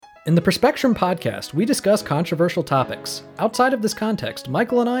In the Perspectrum podcast, we discuss controversial topics. Outside of this context,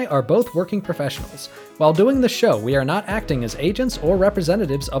 Michael and I are both working professionals. While doing this show, we are not acting as agents or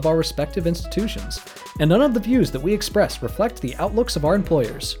representatives of our respective institutions, and none of the views that we express reflect the outlooks of our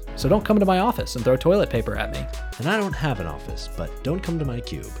employers. So don't come to my office and throw toilet paper at me. And I don't have an office, but don't come to my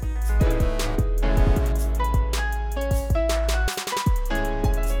cube.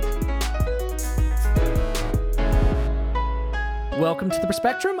 Welcome to the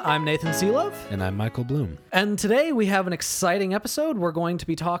Perspectrum. I'm Nathan Seelove. And I'm Michael Bloom. And today we have an exciting episode. We're going to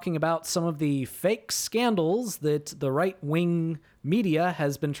be talking about some of the fake scandals that the right-wing media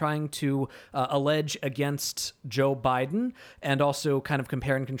has been trying to allege against Joe Biden, and also kind of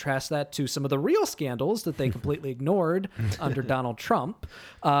compare and contrast that to some of the real scandals that they completely ignored under Donald Trump.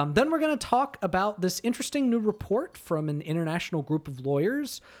 Then we're going to talk about this interesting new report from an international group of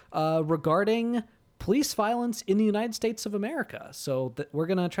lawyers regarding police violence in the United States of America. So we're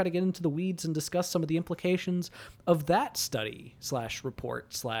going to try to get into the weeds and discuss some of the implications of that study /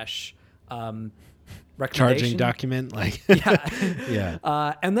 report / recommendation. Charging document.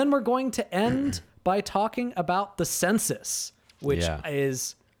 Yeah. And then we're going to end by talking about the census, which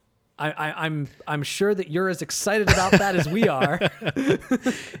is... I'm sure that you're as excited about that as we are.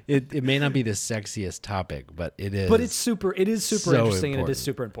 It may not be the sexiest topic, but it is. But it is super so interesting, important. and it is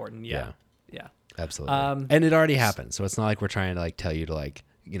super important. Yeah. Absolutely. And it already happened. So it's not like we're trying to tell you to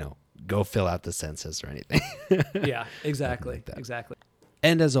go fill out the census or anything. Yeah, exactly. Exactly.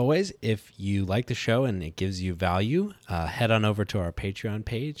 And as always, if you like the show and it gives you value, head on over to our Patreon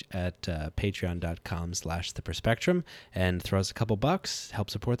page at patreon.com/theperspectrum and throw us a couple bucks, help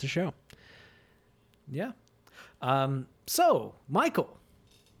support the show. Yeah. So, Michael,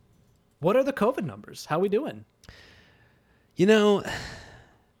 what are the COVID numbers? How we doing?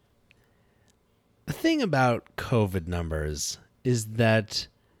 The thing about COVID numbers is that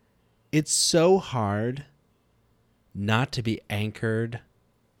it's so hard not to be anchored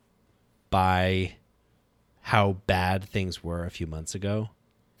by how bad things were a few months ago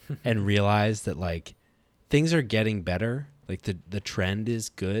and realize that things are getting better. The trend is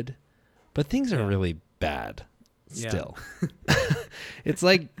good, but things are really bad still. Yeah. It's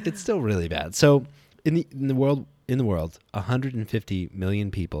still really bad. So in the world, 150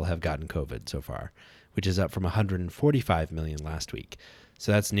 million people have gotten COVID so far, which is up from 145 million last week.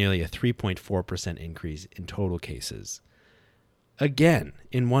 So that's nearly a 3.4% increase in total cases. Again,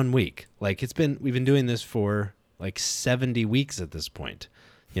 in 1 week. We've been doing this for 70 weeks at this point,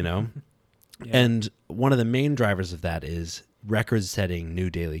 Yeah. And one of the main drivers of that is record-setting new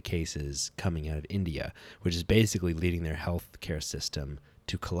daily cases coming out of India, which is basically leading their healthcare system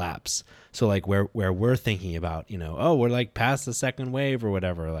to collapse. So where we're thinking about, we're past the second wave or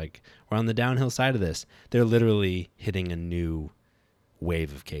whatever, we're on the downhill side of this, they're literally hitting a new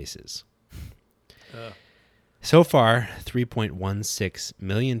wave of cases. So far, 3.16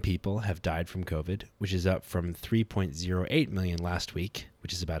 million people have died from COVID, which is up from 3.08 million last week,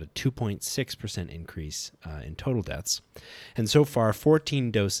 which is about a 2.6% increase in total deaths. And so far,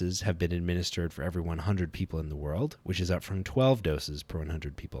 14 doses have been administered for every 100 people in the world, which is up from 12 doses per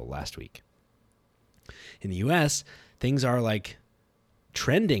 100 people last week. In the U.S., things are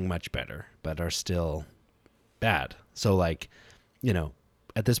trending much better, but are still bad. So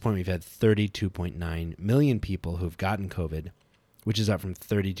at this point, we've had 32.9 million people who've gotten COVID, which is up from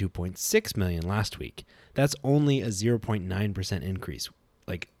 32.6 million last week. That's only a 0.9% increase,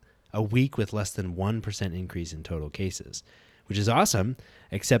 a week with less than 1% increase in total cases, which is awesome,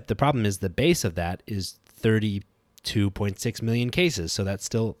 except the problem is the base of that is 32.6 million cases. So that's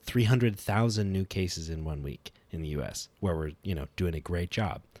still 300,000 new cases in 1 week in the U.S., where we're, doing a great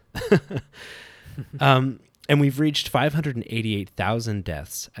job. And we've reached 588,000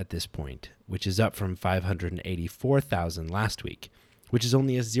 deaths at this point, which is up from 584,000 last week, which is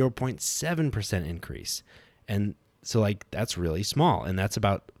only a 0.7% increase. And so that's really small. And that's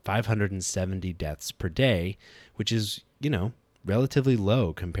about 570 deaths per day, which is, relatively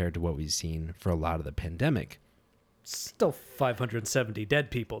low compared to what we've seen for a lot of the pandemic. Still 570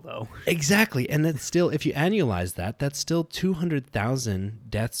 dead people, though. Exactly. And that's still, if you annualize that, that's still 200,000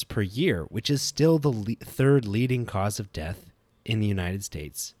 deaths per year, which is still the third leading cause of death in the United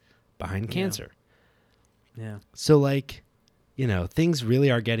States behind cancer. Yeah. So, things really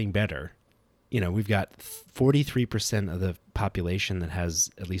are getting better. We've got 43% of the population that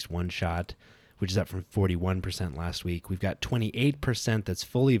has at least one shot, which is up from 41% last week. We've got 28% that's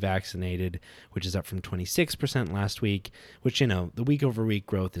fully vaccinated, which is up from 26% last week, which, the week-over-week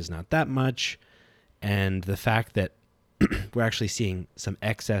growth is not that much. And the fact that we're actually seeing some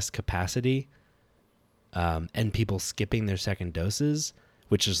excess capacity and people skipping their second doses,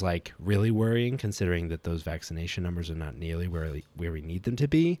 which is like really worrying considering that those vaccination numbers are not nearly where we need them to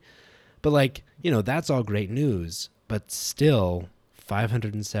be. But like, that's all great news, but still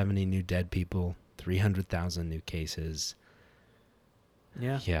 570 new dead people, 300,000 new cases.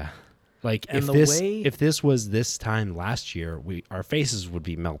 Yeah. Yeah. Like And if this was this time last year, our faces would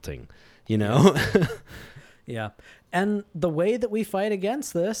be melting, Yeah. And the way that we fight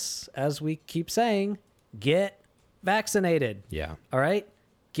against this, as we keep saying, get vaccinated. Yeah. All right?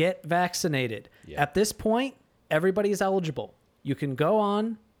 Get vaccinated. Yeah. At this point, everybody's eligible. You can go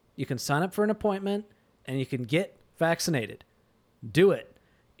on, you can sign up for an appointment, and you can get vaccinated. Do it.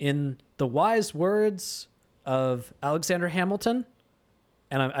 In the wise words of Alexander Hamilton,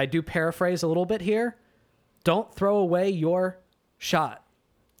 and I do paraphrase a little bit here, don't throw away your shot.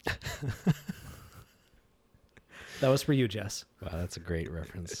 That was for you, Jess. Wow, that's a great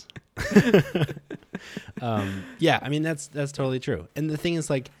reference. Yeah, I mean, that's totally true. And the thing is,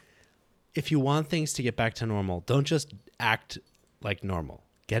 like, if you want things to get back to normal, don't just act like normal.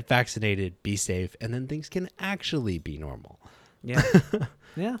 Get vaccinated, be safe, and then things can actually be normal. Yeah.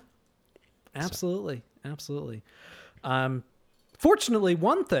 Yeah. Absolutely. Absolutely. Fortunately,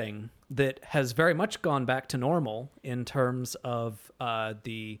 one thing that has very much gone back to normal in terms of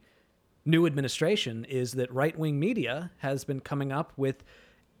the new administration is that right-wing media has been coming up with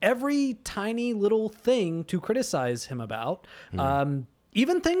every tiny little thing to criticize him about,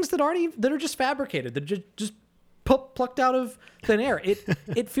 even things that are just fabricated, that just plucked out of thin air.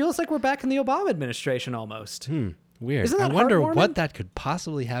 It feels like we're back in the Obama administration almost. Weird. Isn't that I wonder heartwarming? what that could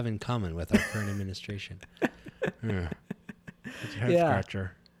possibly have in common with our current administration. It's a head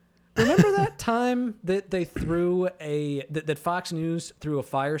scratcher. Remember that time that they threw that Fox News threw a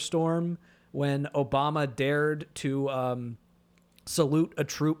firestorm when Obama dared to salute a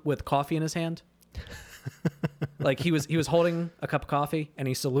troop with coffee in his hand? Like he was holding a cup of coffee and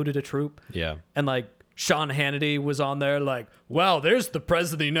he saluted a troop. Yeah. And like Sean Hannity was on there like, wow, there's the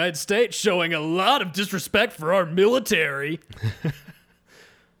president of the United States showing a lot of disrespect for our military.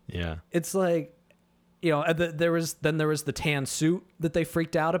 Yeah. It's like, there was the tan suit that they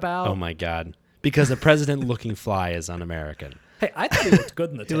freaked out about. Oh my God. Because a president looking fly is un-American. Hey, I thought he looked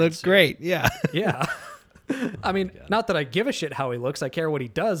good in the tan He looks suit. great. Yeah. Yeah. I mean, not that I give a shit how he looks. I care what he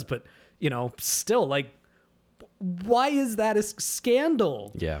does, but, still, like, why is that a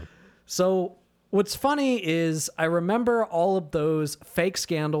scandal? Yeah. So what's funny is I remember all of those fake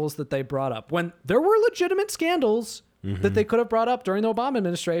scandals that they brought up when there were legitimate scandals that they could have brought up during the Obama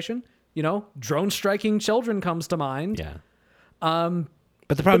administration. Drone striking children comes to mind. Yeah.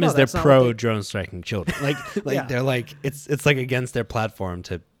 But the problem is they're pro drone striking children. Like they're like it's like against their platform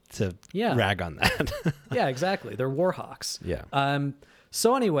to rag on that. Yeah, exactly. They're war hawks. Yeah.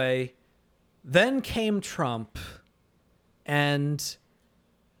 So anyway, then came Trump, and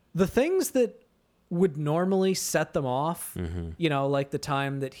the things that would normally set them off, like the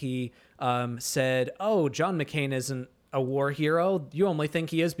time that he said, "Oh, John McCain isn't a war hero. You only think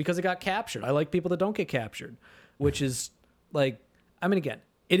he is because he got captured. I like people that don't get captured," which is like, I mean, again,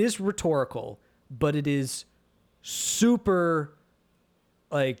 it is rhetorical, but it is super,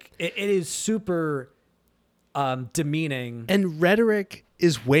 like, it is super demeaning. And rhetoric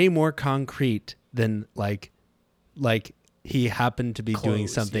is way more concrete than like he happened to be doing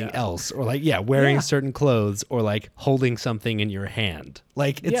something else, or like wearing certain clothes, or like holding something in your hand.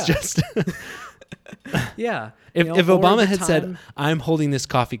 Like it's just Yeah. If Obama had said, "I'm holding this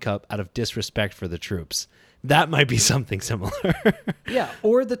coffee cup out of disrespect for the troops," that might be something similar. Yeah.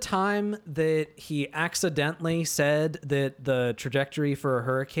 Or the time that he accidentally said that the trajectory for a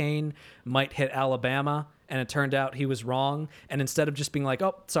hurricane might hit Alabama, and it turned out he was wrong. And instead of just being like,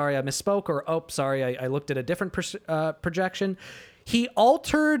 "Oh, sorry, I misspoke," or "Oh, sorry, I looked at a different projection," he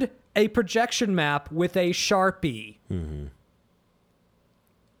altered a projection map with a Sharpie. Mm-hmm.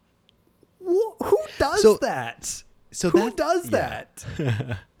 Who does that? Who does that?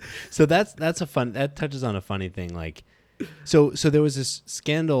 So that touches on a funny thing. Like, so there was this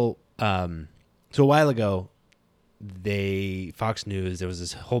scandal. So a while ago, Fox News, there was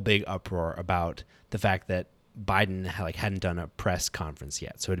this whole big uproar about the fact that Biden hadn't done a press conference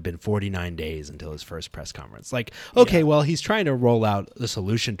yet. So it had been 49 days until his first press conference. Like, okay, well, he's trying to roll out the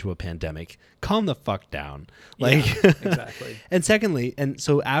solution to a pandemic. Calm the fuck down. Like, exactly. And secondly, and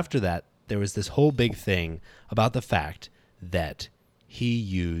so after that, there was this whole big thing about the fact that he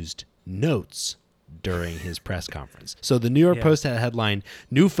used notes during his press conference. So the New York Post had a headline,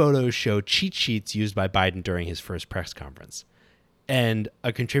 "New photos show cheat sheets used by Biden during his first press conference." And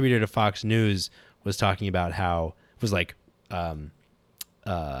a contributor to Fox News was talking about how it was like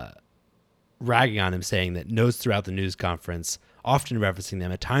ragging on him, saying that notes throughout the news conference often referencing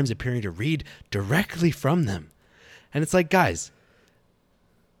them, at times appearing to read directly from them. And it's like, guys,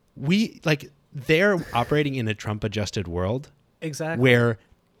 they're operating in a Trump-adjusted world. Exactly. Where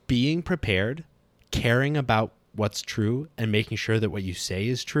being prepared, caring about what's true, and making sure that what you say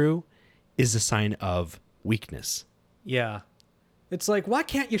is true is a sign of weakness. Yeah. It's like, why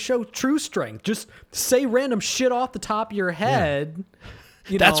can't you show true strength? Just say random shit off the top of your head.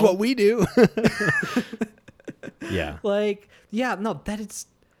 Yeah. That's what we do. Yeah. Like, yeah, no, that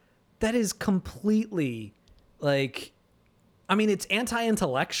is completely, like, I mean, it's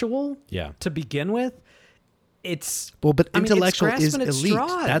anti-intellectual to begin with. It's but intellectual it's is elite.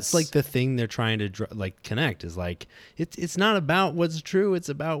 straws. That's like the thing they're trying to connect is like it's not about what's true. It's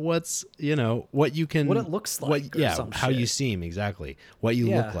about what's what you can, what it looks like, how you seem, exactly what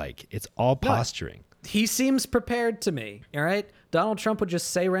you look like. It's all posturing. He seems prepared to me. All right, Donald Trump would just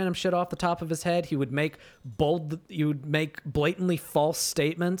say random shit off the top of his head. He would make blatantly false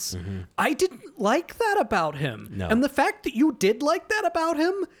statements. Mm-hmm. I didn't like that about him. No. And the fact that you did like that about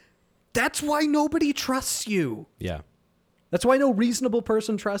him, that's why nobody trusts you. Yeah. That's why no reasonable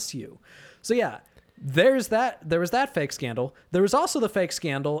person trusts you. So yeah, there was that fake scandal. There was also the fake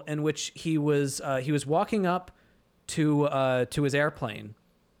scandal in which he was walking up to his airplane,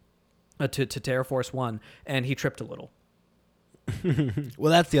 to Air Force One, and he tripped a little.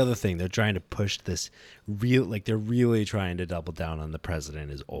 Well, that's the other thing. They're trying to push this they're really trying to double down on the president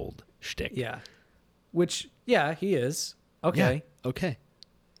is old shtick. Yeah. Which, yeah, he is. Okay. Yeah. Okay.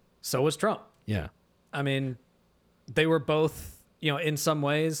 So was Trump. Yeah. I mean, they were both, in some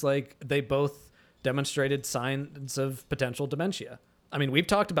ways, like, they both demonstrated signs of potential dementia. I mean, we've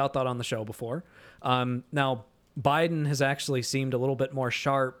talked about that on the show before. Now, Biden has actually seemed a little bit more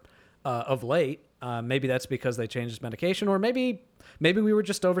sharp of late. Maybe that's because they changed his medication, or maybe we were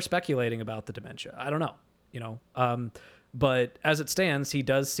just over speculating about the dementia. I don't know, but as it stands, he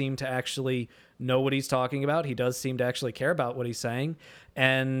does seem to actually know what he's talking about. He does seem to actually care about what he's saying.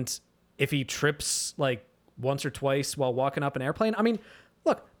 And if he trips like once or twice while walking up an airplane, I mean,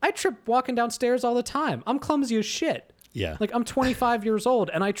 look, I trip walking downstairs all the time. I'm clumsy as shit. Yeah. Like, I'm 25 years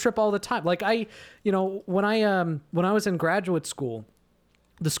old and I trip all the time. Like, when I was in graduate school,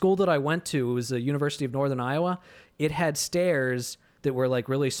 the school that I went to was the University of Northern Iowa. It had stairs that were like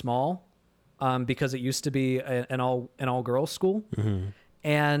really small, because it used to be an all girls school. Mm-hmm.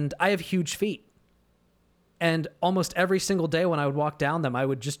 And I have huge feet. And almost every single day when I would walk down them, I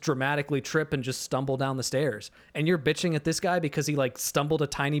would just dramatically trip and just stumble down the stairs. And you're bitching at this guy because he like stumbled a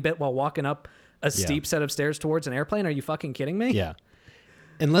tiny bit while walking up a steep set of stairs towards an airplane? Are you fucking kidding me? Yeah.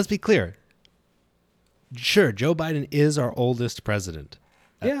 And let's be clear. Sure, Joe Biden is our oldest president.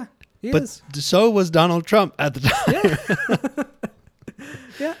 Yeah, he but is. So was Donald Trump at the time. Yeah.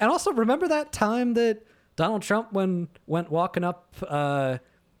 Yeah. And also remember that time that Donald Trump went walking up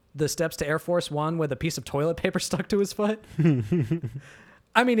the steps to Air Force One with a piece of toilet paper stuck to his foot?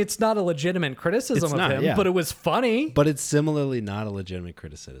 I mean, it's not a legitimate criticism of him, but it was funny. But it's similarly not a legitimate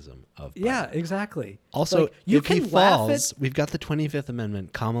criticism of Biden. Yeah, exactly. Also, like, if he falls, we've got the 25th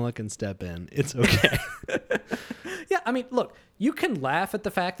Amendment. Kamala can step in. It's okay. Yeah, I mean, look, you can laugh at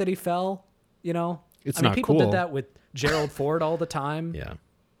the fact that he fell, It's I mean, not people cool. did that with Gerald Ford all the time. Yeah.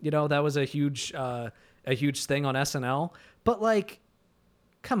 That was a huge thing on SNL. But like,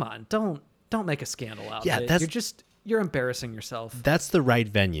 come on, don't make a scandal out of it. You're embarrassing yourself. That's the right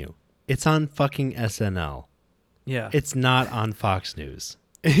venue. It's on fucking SNL. Yeah. It's not on Fox News.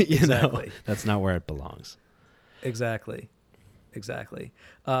 Exactly. That's not where it belongs. Exactly.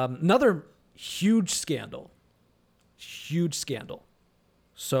 Another huge scandal.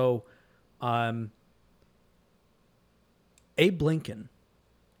 So, Anthony Blinken.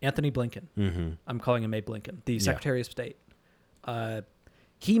 Mm-hmm. I'm calling him Abe Blinken, the Secretary of State.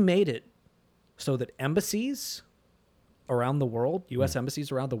 He made it so that embassies around the world, U.S.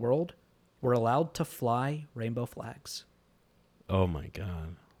 embassies around the world, were allowed to fly rainbow flags. Oh my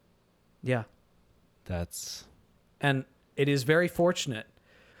God. Yeah. And it is very fortunate.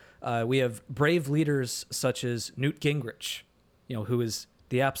 We have brave leaders such as Newt Gingrich, who is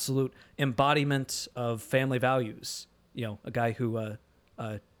the absolute embodiment of family values. A guy who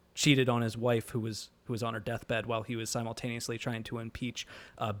cheated on his wife who was on her deathbed while he was simultaneously trying to impeach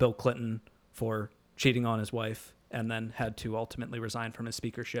Bill Clinton for cheating on his wife, and then had to ultimately resign from his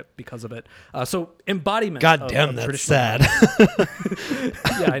speakership because of it. So embodiment. God damn, that's sad.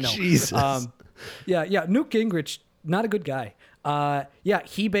 Yeah, I know. Jesus. Yeah. Newt Gingrich, not a good guy.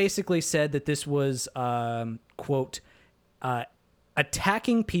 He basically said that this was, quote,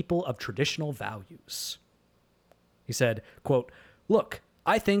 attacking people of traditional values. He said, quote, "Look,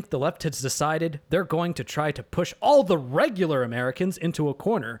 I think the left has decided they're going to try to push all the regular Americans into a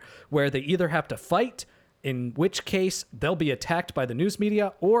corner where they either have to fight, in which case they'll be attacked by the news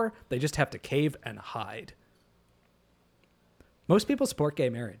media, or they just have to cave and hide. Most people support gay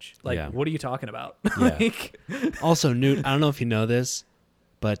marriage. Like, Yeah. what are you talking about? Yeah. Like, Also, Newt, I don't know if you know this,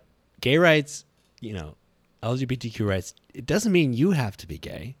 but gay rights, LGBTQ rights, it doesn't mean you have to be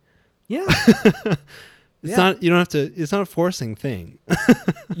gay. yeah. It's not, you don't have to, it's not a forcing thing.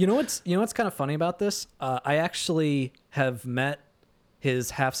 You know what's kind of funny about this? I actually have met his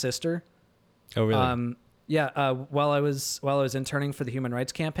half sister. Oh, really? While I was interning for the Human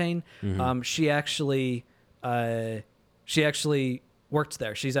Rights Campaign, she actually worked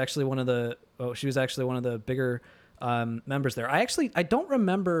there. She was actually one of the bigger members there. I don't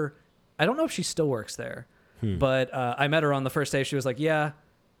remember. I don't know if she still works there, but I met her on the first day. She was like, "Yeah,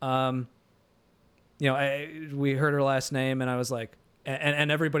 we heard her last name," and I was like,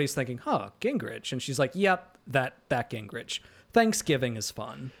 and everybody's thinking, "Huh, Gingrich," and she's like, "Yep, that Gingrich. Thanksgiving is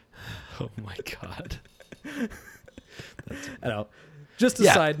fun." Oh my God. I know. Just a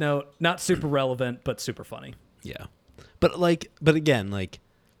side note, not super relevant, but super funny. Yeah. But again,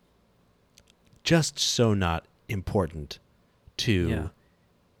 just so not important to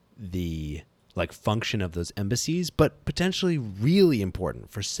the function of those embassies, but potentially really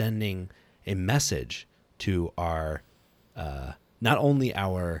important for sending a message to our, not only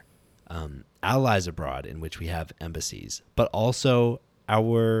our allies abroad in which we have embassies, but also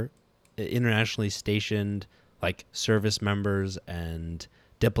our internationally stationed service members and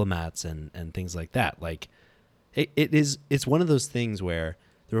diplomats and things like that. It's one of those things where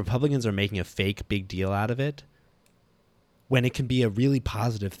the Republicans are making a fake big deal out of it when it can be a really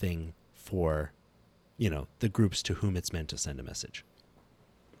positive thing for, the groups to whom it's meant to send a message.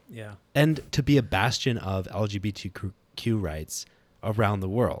 Yeah. And to be a bastion of LGBTQ rights around the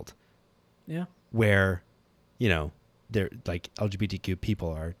world. Yeah. Where, they're LGBTQ people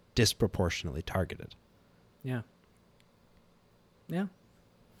are disproportionately targeted. Yeah. Yeah.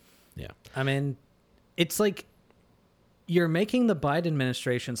 Yeah. I mean, it's like you're making the Biden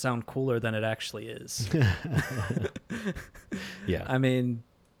administration sound cooler than it actually is. Yeah. I mean,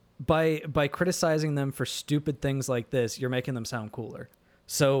 by criticizing them for stupid things like this, you're making them sound cooler.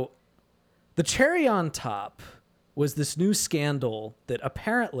 So the cherry on top was this new scandal that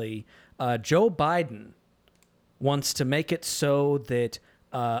apparently Joe Biden wants to make it so that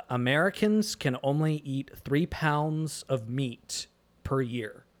Americans can only eat 3 pounds of meat per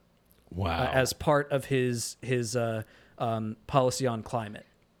year. Wow. As part of his policy on climate.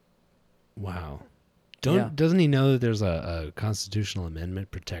 Wow. Doesn't he know that there's a constitutional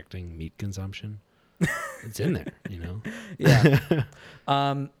amendment protecting meat consumption? It's in there, Yeah.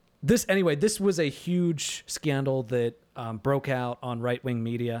 This was a huge scandal that broke out on right-wing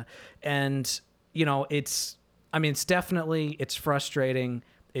media. And, it's definitely, it's frustrating.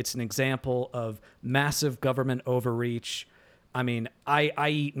 It's an example of massive government overreach. I mean, I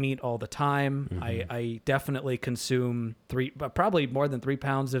eat meat all the time. Mm-hmm. I definitely consume probably more than 3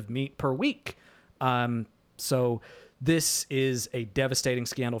 pounds of meat per week. So this is a devastating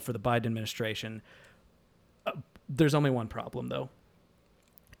scandal for the Biden administration. There's only one problem, though.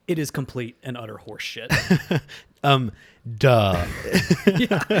 It is complete and utter horseshit. Duh.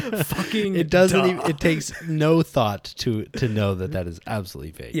 Yeah, fucking. It doesn't. Duh. Even, it takes no thought to know that is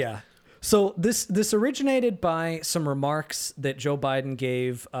absolutely fake. Yeah. So this originated by some remarks that Joe Biden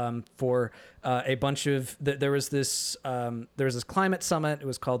gave for a bunch of there was this climate summit. It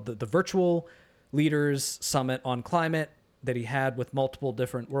was called the Virtual Leaders Summit on Climate that he had with multiple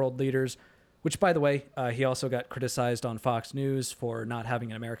different world leaders. Which, by the way, he also got criticized on Fox News for not having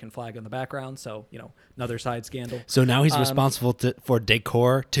an American flag in the background. So, another side scandal. So now he's responsible for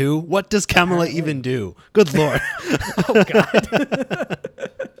decor, too? What does Kamala even do? Good Lord. Oh, God.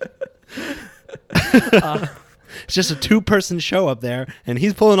 It's just a 2-person show up there, and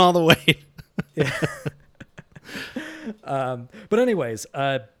he's pulling all the weight. Yeah. But anyways,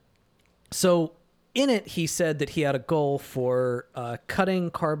 so in it, he said that he had a goal for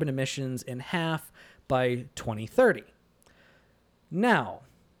cutting carbon emissions in half by 2030. Now,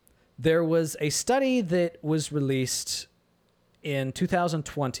 there was a study that was released in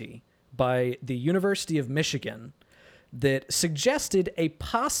 2020 by the University of Michigan that suggested a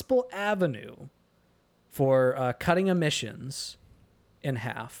possible avenue for cutting emissions in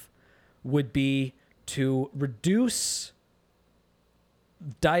half would be to reduce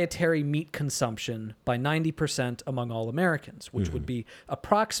dietary meat consumption by 90% among all Americans, which would be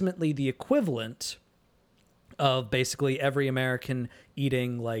approximately the equivalent of basically every American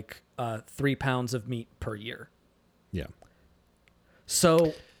eating 3 pounds of meat per year. Yeah.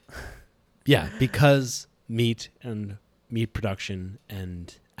 So, Yeah, because meat and meat production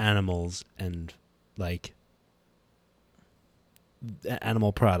and animals and like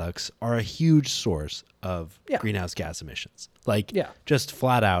animal products are a huge source of Yeah. greenhouse gas emissions. Like, yeah. just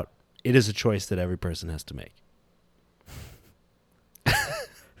flat out, it is a choice that every person has to make.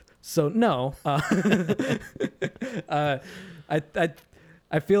 So no, I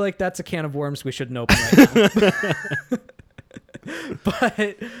feel like that's a can of worms we shouldn't open right now.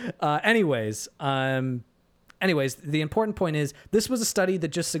 But anyways, the important point is this was a study that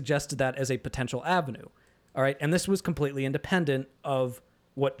just suggested that as a potential avenue. All right, and this was completely independent of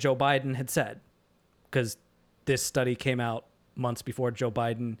what Joe Biden had said, because this study came out months before Joe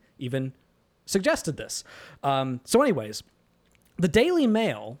Biden even suggested this. So anyways, the Daily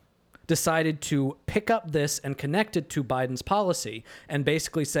Mail decided to pick up this and connect it to Biden's policy and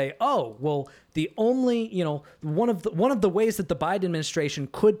basically say, oh, well, the only, one of the ways that the Biden administration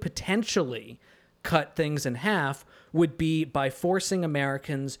could potentially cut things in half would be by forcing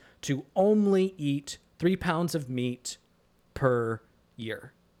Americans to only eat 3 pounds of meat per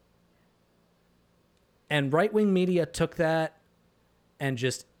year. And right-wing media took that and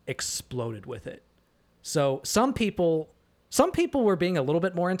just exploded with it. So some people were being a little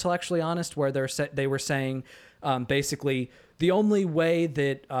bit more intellectually honest, where they were saying basically the only way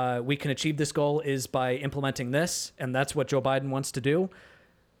that we can achieve this goal is by implementing this, and that's what Joe Biden wants to do.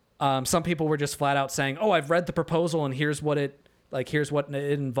 Some people were just flat out saying, "Oh, I've read the proposal, and here's what it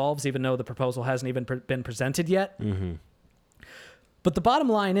involves," even though the proposal hasn't even been presented yet. Mm-hmm. But the bottom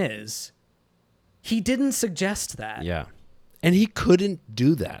line is, he didn't suggest that. Yeah, and he couldn't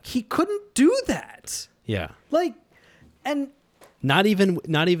do that. He couldn't do that. Yeah, Like. And not even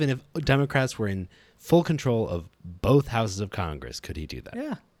if Democrats were in full control of both houses of Congress could he do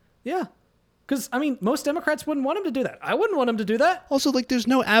that. Yeah. Because, most Democrats wouldn't want him to do that. I wouldn't want him to do that. Also, there's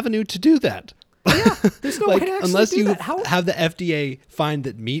no avenue to do that. Yeah, there's no way to actually unless do you that. have the FDA find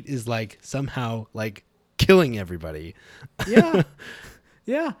that meat is somehow killing everybody. Yeah.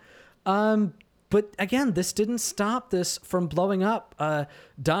 Yeah. But again, this didn't stop this from blowing up.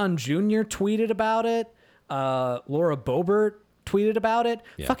 Don Jr. tweeted about it. Laura Boebert tweeted about it.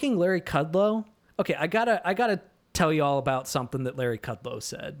 Yeah. Fucking Larry Kudlow. Okay, I gotta tell you all about something that Larry Kudlow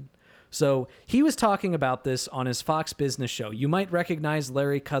said. So he was talking about this on his Fox Business show. You might recognize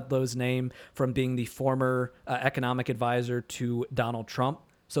Larry Kudlow's name from being the former economic advisor to Donald Trump.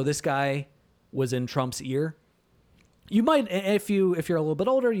 So this guy was in Trump's ear. You might, if you're a little bit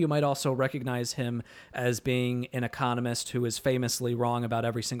older, you might also recognize him as being an economist who is famously wrong about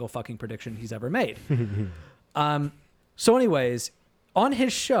every single fucking prediction he's ever made. So anyways, on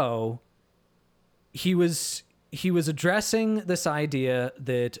his show, he was addressing this idea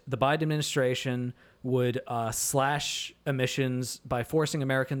that the Biden administration would slash emissions by forcing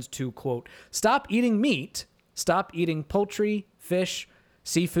Americans to, quote, stop eating meat, stop eating poultry, fish,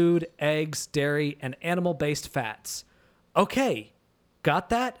 seafood, eggs, dairy, and animal-based fats. Okay, got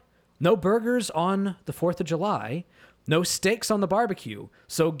that? No burgers on the 4th of July. No steaks on the barbecue.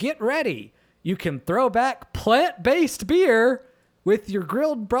 So get ready. You can throw back plant-based beer with your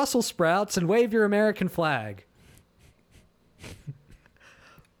grilled Brussels sprouts and wave your American flag.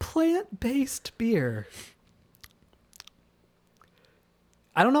 Plant-based beer.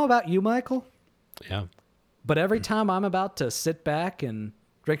 I don't know about you, Michael. Yeah. But every time I'm about to sit back and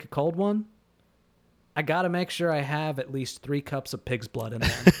drink a cold one, I got to make sure I have at least 3 cups of pig's blood in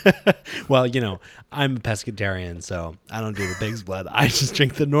there. Well, I'm a pescatarian, so I don't do the pig's blood. I just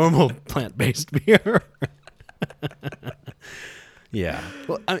drink the normal plant-based beer. Yeah.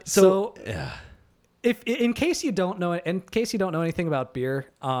 Well, So yeah. If in case you don't know anything about beer,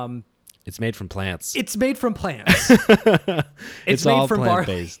 It's made from plants. it's made from plants. It's made all from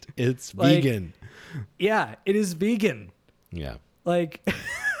plant-based. It's vegan. Yeah, it is vegan. Yeah.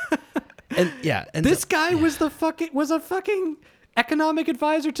 And this guy was a fucking economic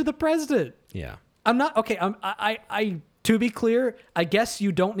advisor to the president. Yeah. I'm not okay. I to be clear, I guess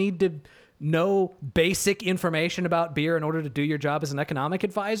you don't need to know basic information about beer in order to do your job as an economic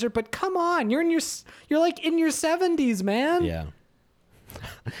advisor. But come on, you're in your 70s, man. Yeah.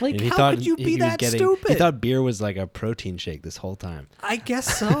 How could you be that stupid? He thought beer was like a protein shake this whole time. I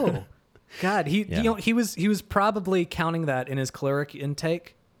guess so. God, he was probably counting that in his caloric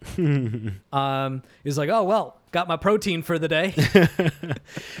intake. He was like, oh well, got my protein for the day.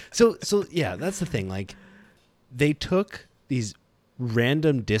 So yeah, that's the thing. They took these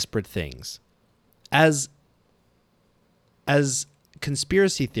random disparate things as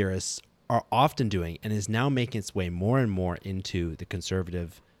conspiracy theorists are often doing, and is now making its way more and more into the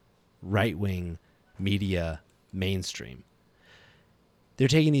conservative right-wing media mainstream. they're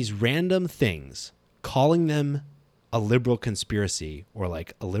taking these random things, calling them a liberal conspiracy or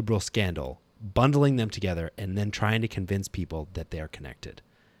like a liberal scandal, bundling them together, and then trying to convince people that they are connected.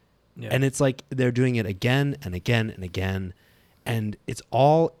 Yeah. And it's like they're doing it again and again and again. And it's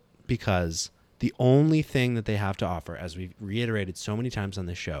all because the only thing that they have to offer, as we've reiterated so many times on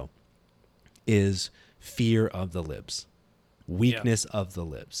this show, is fear of the libs, weakness of the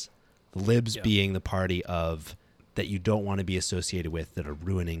libs. The libs being the party of that you don't want to be associated with, that are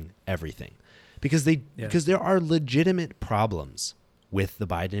ruining everything. Because there are legitimate problems with the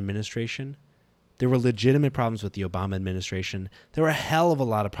Biden administration. There were legitimate problems with the Obama administration. There were a hell of a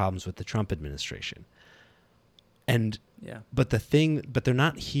lot of problems with the Trump administration. And but they're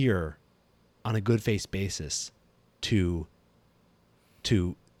not here on a good faith basis to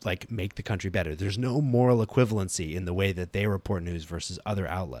like make the country better. There's no moral equivalency in the way that they report news versus other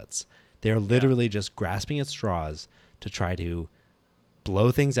outlets. They're literally just grasping at straws to try to blow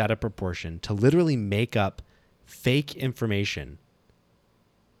things out of proportion, to literally make up fake information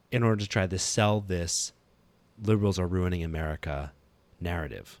in order to try to sell this liberals are ruining America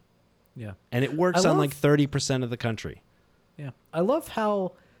narrative. Yeah. And it works on like 30% of the country. Yeah. I love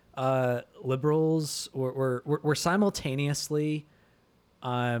how liberals were simultaneously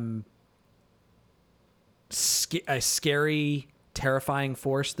a scary, terrifying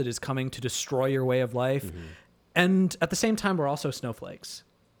force that is coming to destroy your way of life. Mm-hmm. And at the same time, we're also snowflakes.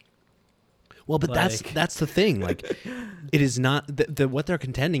 Well, but that's the thing. Like, it is not what they're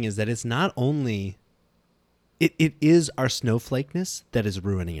contending is that it's not only it is our snowflakeness that is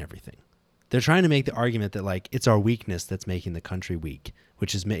ruining everything. They're trying to make the argument that like it's our weakness that's making the country weak,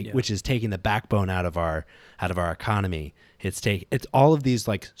 which is taking the backbone out of our economy. It's all of these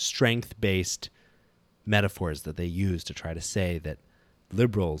like strength-based metaphors that they use to try to say that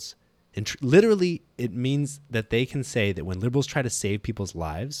liberals, and literally it means that they can say that when liberals try to save people's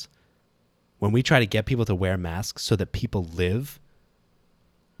lives, when we try to get people to wear masks so that people live,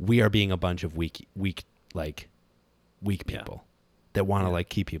 we are being a bunch of weak people that want to like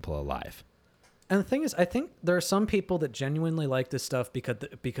keep people alive. And the thing is, I think there are some people that genuinely like this stuff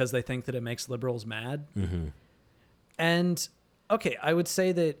because they think that it makes liberals mad. Mm-hmm. And okay, I would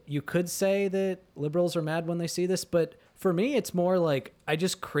say that you could say that liberals are mad when they see this, but for me, it's more like I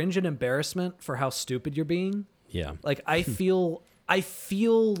just cringe in embarrassment for how stupid you're being. Yeah. Like I feel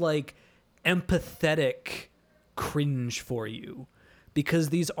like empathetic cringe for you because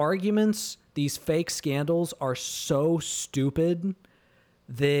these arguments, these fake scandals are so stupid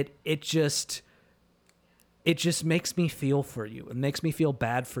that it just makes me feel for you. It makes me feel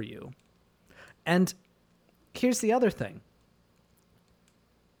bad for you. And here's the other thing.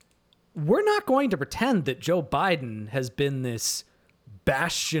 We're not going to pretend that Joe Biden has been this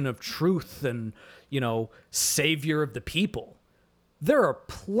bastion of truth and, savior of the people. There are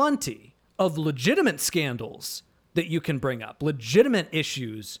plenty of legitimate scandals that you can bring up, legitimate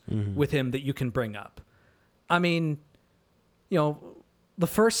issues with him that you can bring up. I mean, the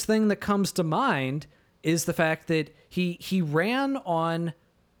first thing that comes to mind is the fact that he ran on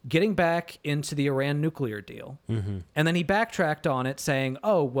getting back into the Iran nuclear deal. Mm-hmm. And then he backtracked on it saying,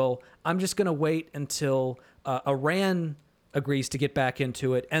 oh, well, I'm just going to wait until Iran agrees to get back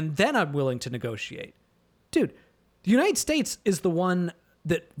into it, and then I'm willing to negotiate. Dude, the United States is the one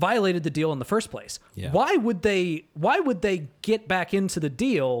that violated the deal in the first place. Yeah. Why would they get back into the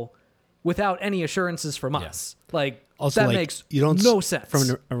deal without any assurances from us? Like, also, that makes no sense.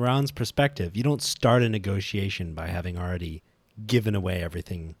 From Iran's perspective, you don't start a negotiation by having already given away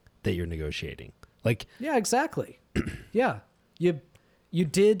everything that you're negotiating. Like, yeah, exactly. Yeah, you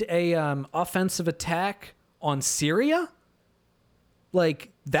did a offensive attack on Syria.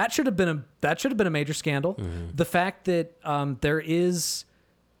 Like that should have been a major scandal. Mm-hmm. The fact that there is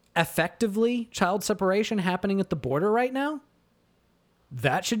effectively child separation happening at the border right now.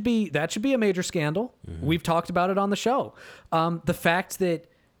 That should be a major scandal. Mm-hmm. We've talked about it on the show. The fact that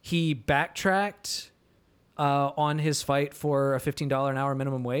he backtracked on his fight for a $15 an hour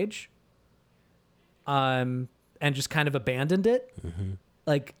minimum wage, and just kind of abandoned it,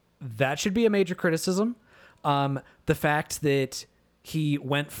 like that should be a major criticism. The fact that he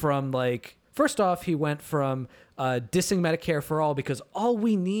went from first off, he went from dissing Medicare for all because all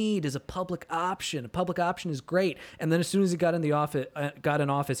we need is a public option. A public option is great. And then as soon as he got in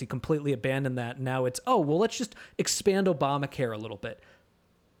office, he completely abandoned that. And now it's, let's just expand Obamacare a little bit.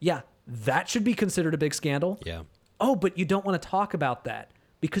 Yeah, that should be considered a big scandal. Yeah. Oh, but you don't want to talk about that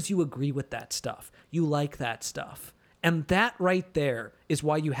because you agree with that stuff. You like that stuff. And that right there is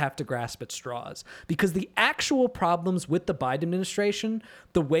why you have to grasp at straws. Because the actual problems with the Biden administration,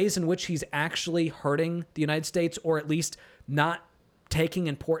 the ways in which he's actually hurting the United States, or at least not taking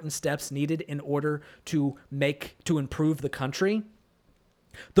important steps needed in order to improve the country,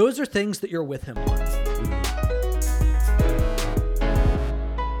 those are things that you're with him on.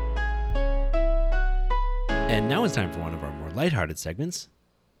 And now it's time for one of our more lighthearted segments,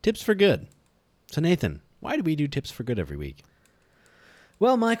 Tips for Good. So Nathan, why do we do Tips for Good every week?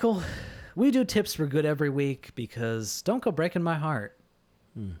 Well, Michael, we do Tips for Good every week because don't go breaking my heart.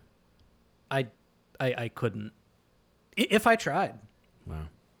 I couldn't. If I tried. Wow.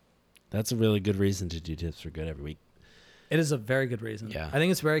 That's a really good reason to do Tips for Good every week. It is a very good reason. Yeah. I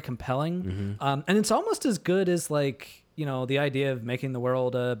think it's very compelling. And it's almost as good as the idea of making the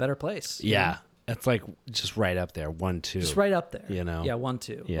world a better place. Yeah. That's just right up there. 1, 2. Just right up there. Yeah, 1,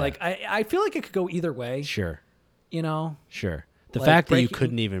 2. Yeah. I feel like it could go either way. Sure. Sure. The Like fact that you breaking-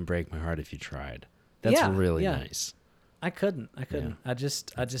 couldn't even break my heart if you tried. That's really nice. I couldn't. Yeah. I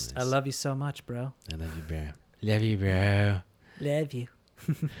love you so much, bro. I love you, bro. Love you, bro. Love you.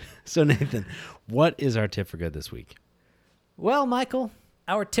 So Nathan, what is our tip for good this week? Well, Michael,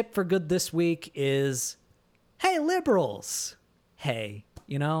 our tip for good this week is, hey, liberals. Hey,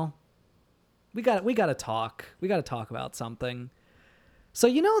 we got to talk. We got to talk about something. So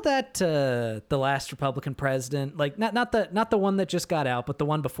that the last Republican president, not the one that just got out, but the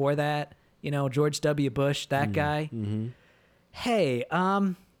one before that, George W. Bush, that guy. Mm-hmm. Hey,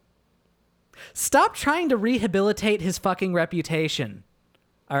 stop trying to rehabilitate his fucking reputation.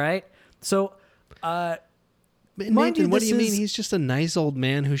 All right? So, Nathan, what do you mean? He's just a nice old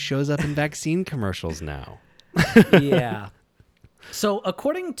man who shows up in vaccine commercials now. Yeah. So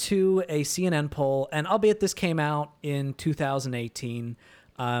according to a CNN poll, and albeit this came out in 2018,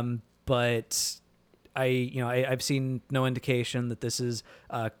 but I've seen no indication that this is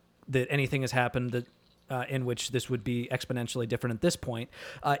that anything has happened that in which this would be exponentially different at this point.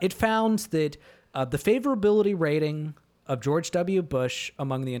 It found that the favorability rating of George W. Bush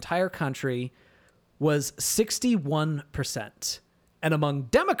among the entire country was 61%, and among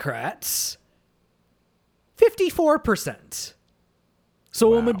Democrats, 54%.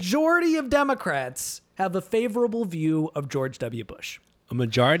 So a majority of Democrats have a favorable view of George W. Bush. A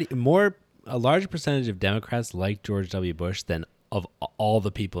larger percentage of Democrats like George W. Bush than of all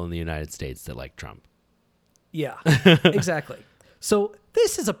the people in the United States that like Trump. Yeah, exactly. So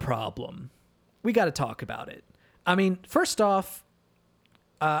this is a problem. We got to talk about it. I mean, first off,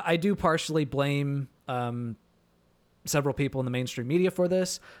 I do partially blame several people in the mainstream media for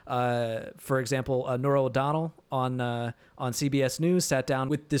this. For example, Norah O'Donnell on CBS News sat down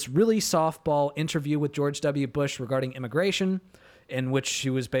with this really softball interview with George W. Bush regarding immigration, in which she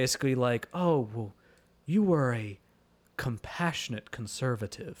was basically like, "Oh, well, you were a compassionate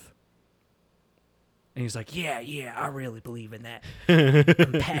conservative." And he's like, yeah, I really believe in that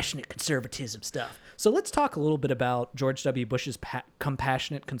compassionate conservatism stuff. So let's talk a little bit about George W. Bush's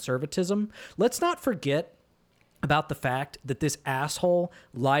compassionate conservatism. Let's not forget about the fact that this asshole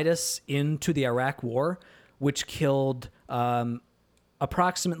lied us into the Iraq War, which killed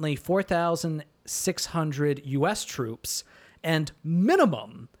approximately 4,600 U.S. troops and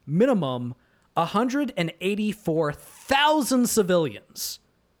minimum 184,000 civilians.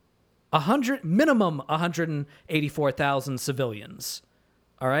 Minimum 184,000 civilians.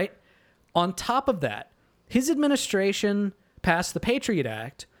 All right. On top of that, his administration passed the Patriot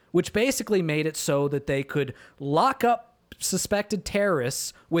Act, which basically made it so that they could lock up suspected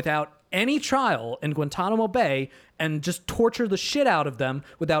terrorists without any trial in Guantanamo Bay and just torture the shit out of them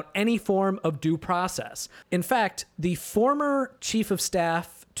without any form of due process. In fact, the former chief of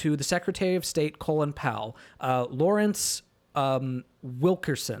staff to the Secretary of State, Colin Powell, Lawrence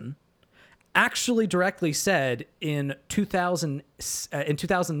Wilkerson, actually directly said in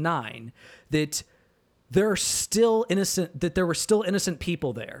 2009 that there were still innocent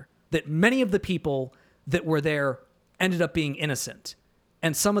people there, that many of the people that were there ended up being innocent,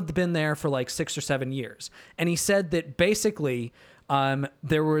 and some had been there for like 6 or 7 years. And he said that basically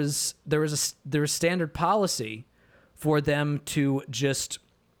there was standard policy for them to just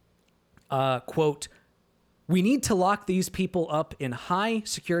quote, "We need to lock these people up in high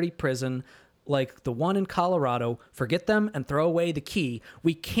security prison like the one in Colorado, forget them and throw away the key.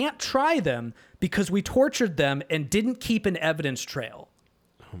 We can't try them because we tortured them and didn't keep an evidence trail."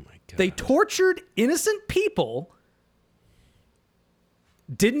 Oh my God. They tortured innocent people,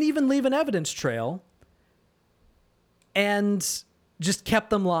 didn't even leave an evidence trail, and just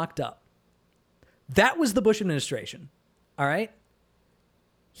kept them locked up. That was the Bush administration. All right?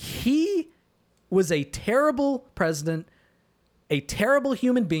 He was a terrible president, a terrible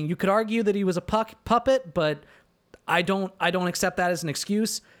human being. You could argue that he was a puppet, but I don't accept that as an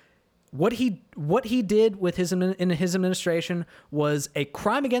excuse. What he did with in his administration was a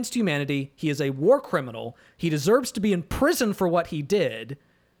crime against humanity. He is a war criminal. He deserves to be in prison for what he did.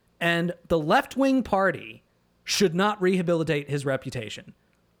 And the left-wing party should not rehabilitate his reputation.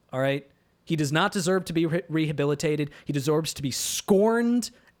 All right? He does not deserve to be rehabilitated. He deserves to be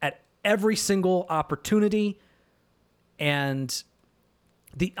scorned at every single opportunity. And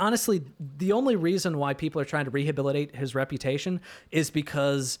honestly, the only reason why people are trying to rehabilitate his reputation is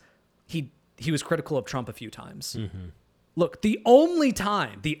because he was critical of Trump a few times. Mm-hmm. Look, the only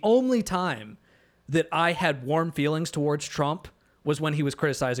time that I had warm feelings towards Trump was when he was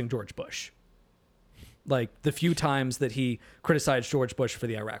criticizing George Bush. Like the few times that he criticized George Bush for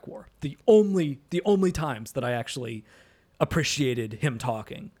the Iraq War. The only times that I actually appreciated him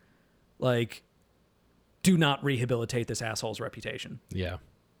talking. Like, do not rehabilitate this asshole's reputation. Yeah.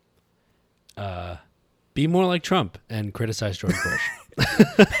 Be more like Trump and criticize George Bush.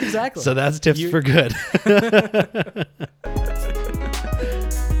 Exactly. So that's tips for good.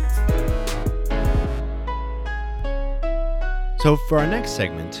 So for our next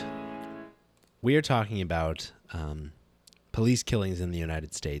segment, we are talking about police killings in the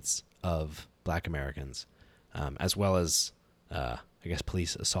United States of Black Americans, as well as, I guess,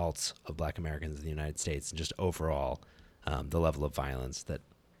 police assaults of Black Americans in the United States, and just overall the level of violence that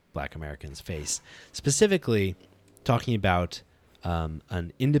Black Americans face. Specifically, talking about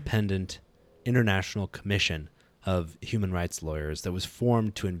an independent international commission of human rights lawyers that was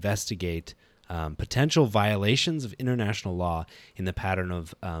formed to investigate potential violations of international law in the pattern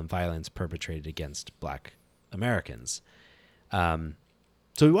of violence perpetrated against Black Americans. So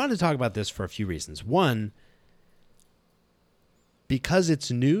we wanted to talk about this for a few reasons. One, because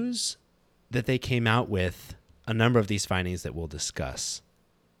it's news that they came out with a number of these findings that we'll discuss.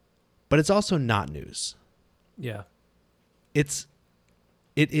 But it's also not news. Yeah. It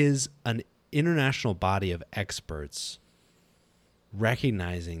is an international body of experts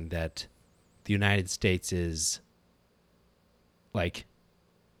recognizing that the United States is like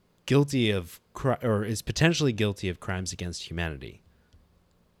guilty of or is potentially guilty of crimes against humanity.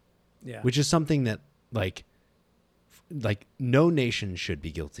 Yeah. Which is something that like no nation should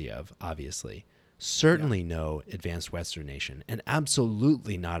be guilty of, obviously. Certainly no advanced Western nation, and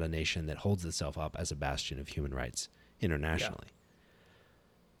absolutely not a nation that holds itself up as a bastion of human rights internationally.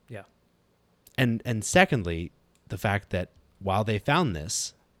 Yeah. And secondly, the fact that while they found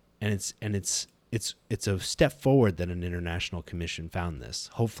this, and it's a step forward that an international commission found this.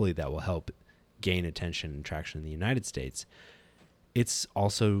 Hopefully that will help gain attention and traction in the United States. It's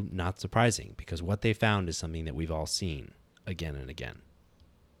also not surprising because what they found is something that we've all seen again and again.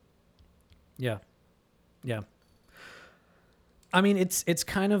 Yeah. Yeah. I mean, it's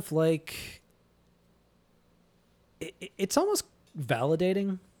kind of like it's almost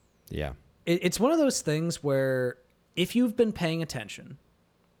validating. Yeah. It's one of those things where if you've been paying attention,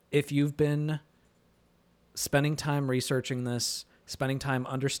 if you've been spending time researching this, spending time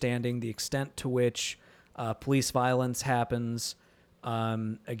understanding the extent to which police violence happens,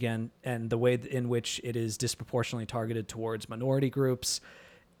 again, and the way in which it is disproportionately targeted towards minority groups,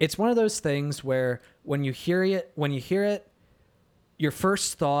 it's one of those things where when you hear it, your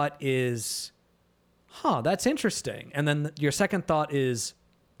first thought is, that's interesting. And then your second thought is,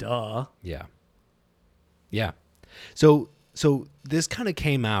 duh. Yeah. Yeah. So this kind of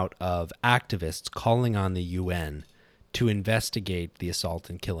came out of activists calling on the UN to investigate the assault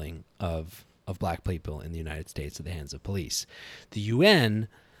and killing of Black people in the United States at the hands of police. The UN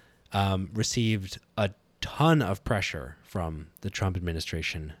received a ton of pressure from the Trump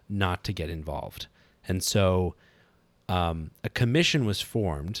administration not to get involved. And so a commission was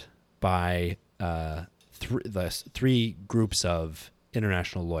formed by three groups of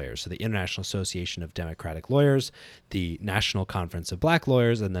international lawyers. So the International Association of Democratic Lawyers, the National Conference of Black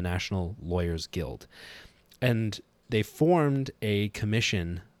Lawyers, and the National Lawyers Guild. And they formed a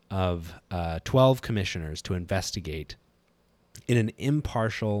commission of 12 commissioners to investigate in an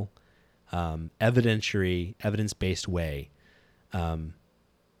impartial, evidence-based way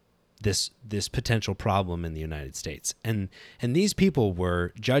this potential problem in the United States. And these people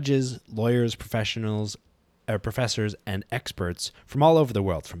were judges, lawyers, professionals, professors, and experts from all over the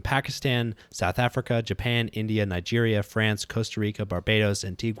world, from Pakistan, South Africa, Japan, India, Nigeria, France, Costa Rica, Barbados,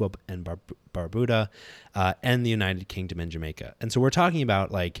 Antigua and Barbuda, and the United Kingdom and Jamaica. And so we're talking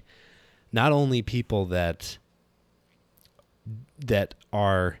about like not only people that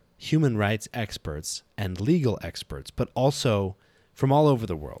are human rights experts and legal experts, but also from all over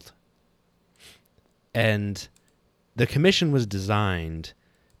the world. And the commission was designed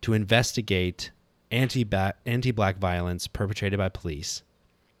to investigate anti-Black violence perpetrated by police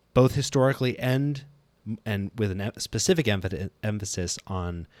both historically and with a specific emphasis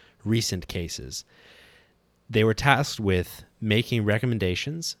on recent cases. They were tasked with making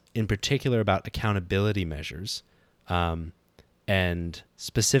recommendations, in particular about accountability measures, and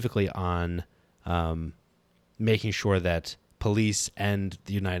specifically on making sure that police and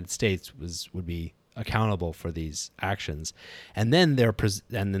the United States would be accountable for these actions. And then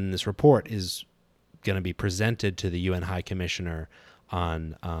this report is going to be presented to the UN High Commissioner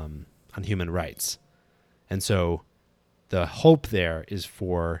on human rights. And so the hope there is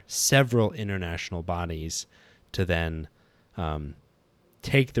for several international bodies to then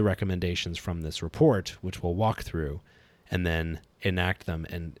take the recommendations from this report, which we'll walk through, and then enact them.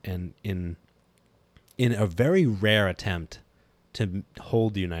 And in a very rare attempt to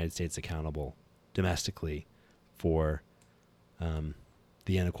hold the United States accountable domestically for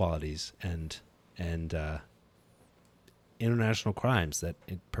the inequalities and international crimes that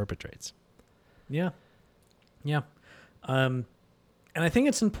it perpetrates. Yeah. And I think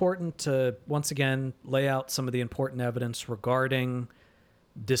it's important to, once again, lay out some of the important evidence regarding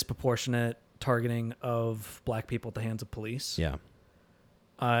disproportionate targeting of black people at the hands of police. Yeah.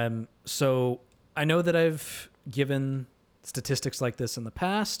 So I know that I've given statistics like this in the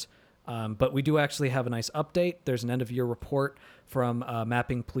past, but we do actually have a nice update. There's an end-of-year report from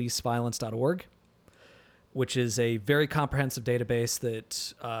mappingpoliceviolence.org, which is a very comprehensive database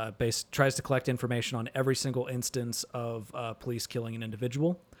that tries to collect information on every single instance of police killing an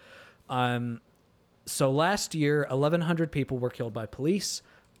individual. So last year, 1,100 people were killed by police.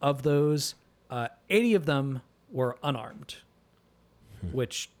 Of those, 80 of them were unarmed,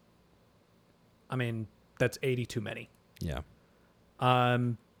 which, I mean, that's 80 too many. Yeah.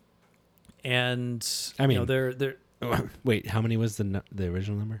 And I mean, they're wait, how many was the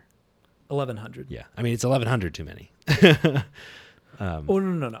original number? 1,100. Yeah. I mean, it's 1,100 too many.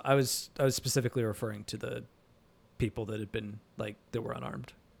 No. I was specifically referring to the people that had been that were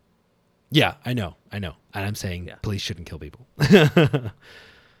unarmed. Yeah, I know. And I'm saying police shouldn't kill people.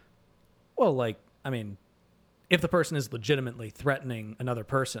 Well, I mean, if the person is legitimately threatening another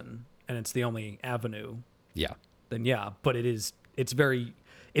person and it's the only avenue, then but it's very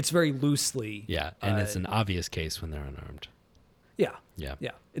loosely. Yeah, and it's an obvious case when they're unarmed. Yeah.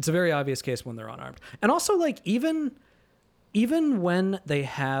 It's a very obvious case when they're unarmed. And also, even when they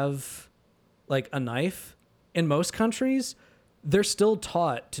have, a knife, in most countries, they're still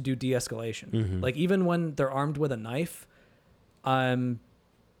taught to do de-escalation. Mm-hmm. Even when they're armed with a knife, they're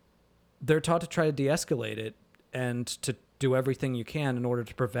taught to try to de-escalate it and to do everything you can in order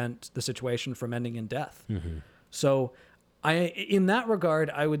to prevent the situation from ending in death. Mm-hmm. So in that regard,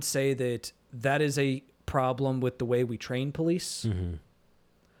 I would say that is a problem with the way we train police,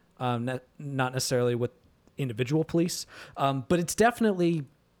 not necessarily with individual police, but it's definitely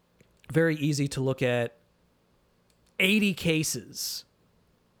very easy to look at 80 cases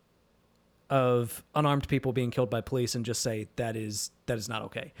of unarmed people being killed by police and just say that is not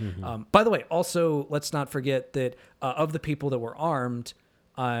okay. Mm-hmm. By the way, also, let's not forget that of the people that were armed,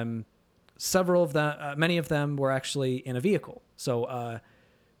 several of them, many of them were actually in a vehicle. So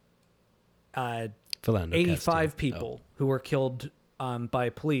 85 people who were killed by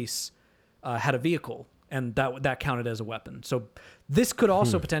police had a vehicle, and that counted as a weapon. So this could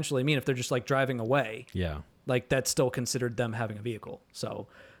also potentially mean if they're just driving away, that's still considered them having a vehicle. So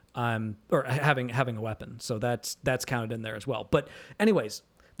or having a weapon. So that's counted in there as well. But anyways,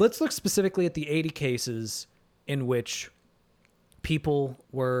 let's look specifically at the 80 cases in which people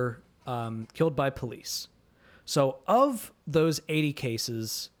were killed by police. So of those 80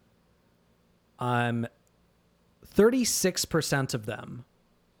 cases, 36% of them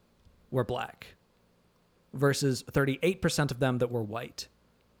were black versus 38% of them that were white.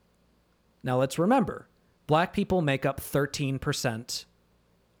 Now let's remember, black people make up 13%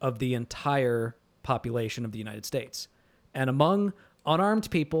 of the entire population of the United States. And among unarmed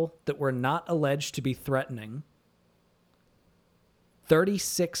people that were not alleged to be threatening,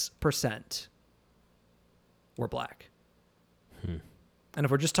 36% were black. And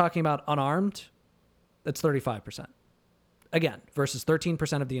if we're just talking about unarmed, that's 35%. Again, versus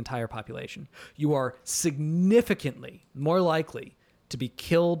 13% of the entire population. You are significantly more likely to be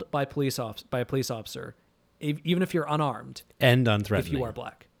killed by a police officer, even if you're unarmed. And unthreatening. If you are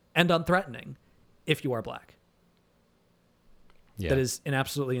black. And unthreatening if you are black. Yeah. That is an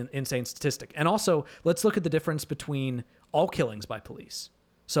absolutely insane statistic. And also, let's look at the difference between all killings by police.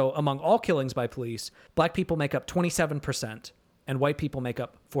 So among all killings by police, black people make up 27% and white people make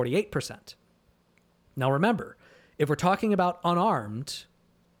up 48%. Now remember, if we're talking about unarmed,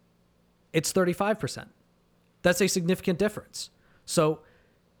 it's 35%. That's a significant difference. So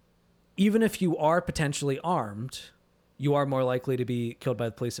even if you are potentially armed, you are more likely to be killed by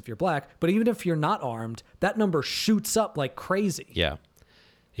the police if you're black. But even if you're not armed, that number shoots up like crazy. Yeah.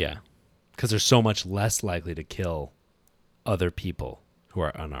 Yeah. Because they're so much less likely to kill other people who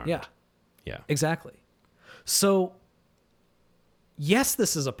are unarmed. Yeah. Yeah. Exactly. So, yes,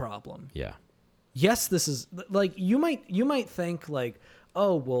 this is a problem. Yeah. Yes, this is like you might think like,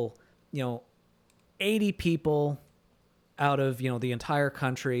 oh, well, 80 people out of, the entire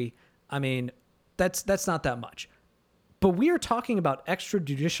country. I mean, that's not that much. But we are talking about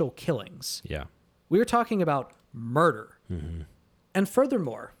extrajudicial killings. Yeah. We are talking about murder. Mm-hmm. And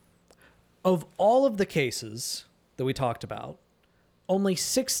furthermore, of all of the cases that we talked about, only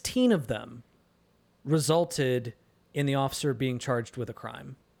 16 of them resulted in the officer being charged with a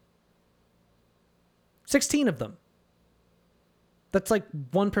crime. 16 of them. That's like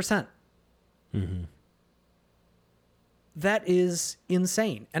 1%. Mm-hmm. That is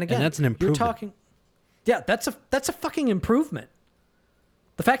insane. And again, and that's an improvement. You're talking, yeah, that's a fucking improvement.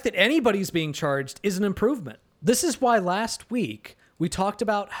 The fact that anybody's being charged is an improvement. This is why last week we talked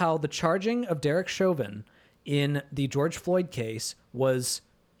about how the charging of Derek Chauvin in the George Floyd case was,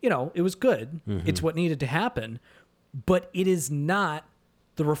 it was good. Mm-hmm. It's what needed to happen, but it is not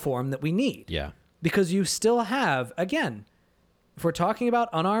the reform that we need. Yeah. Because you still have, again, if we're talking about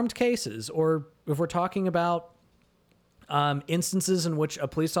unarmed cases, or if we're talking about instances in which a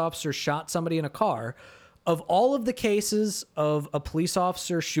police officer shot somebody in a car, of all of the cases of a police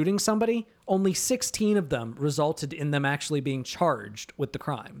officer shooting somebody, only 16 of them resulted in them actually being charged with the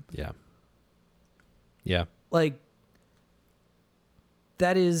crime. Yeah. Yeah. Like,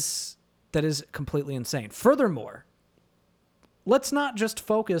 that is completely insane. Furthermore, let's not just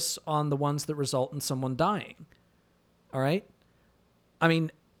focus on the ones that result in someone dying. All right? I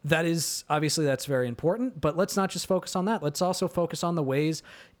mean, that's very important, but let's not just focus on that. Let's also focus on the ways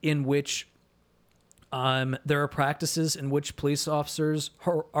in which there are practices in which police officers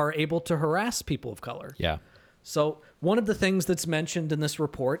are able to harass people of color. Yeah. So one of the things that's mentioned in this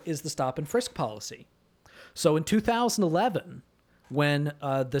report is the stop and frisk policy. So in 2011, when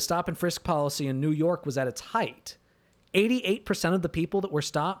the stop and frisk policy in New York was at its height, 88% of the people that were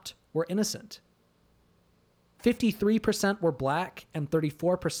stopped were innocent. 53% were black and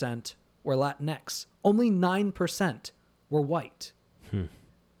 34% were Latinx. Only 9% were white.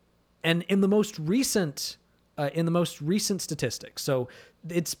 And in the most recent statistics, so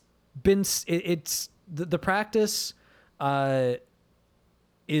it's the practice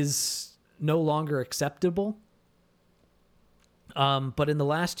is no longer acceptable. But in the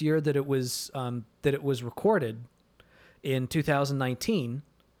last year that it was recorded, in 2019,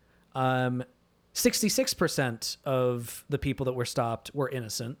 66% of the people that were stopped were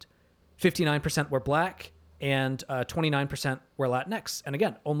innocent, 59% were black, and 29% were Latinx. And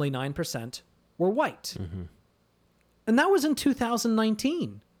again, only 9% were white. Mm-hmm. And that was in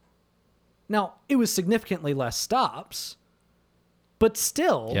 2019. Now, it was significantly less stops, but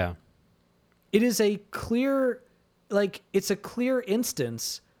still, yeah, it is a clear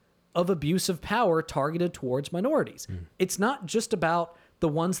instance of abuse of power targeted towards minorities. It's not just about the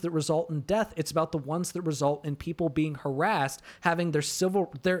ones that result in death. It's about the ones that result in people being harassed, having their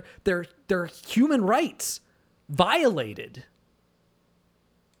human rights violated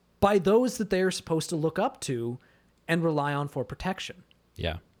by those that they are supposed to look up to and rely on for protection.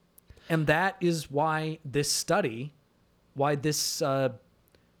 Yeah. And that is why this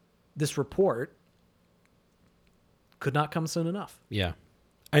report could not come soon enough. Yeah.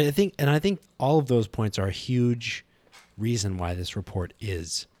 I think all of those points are a huge reason why this report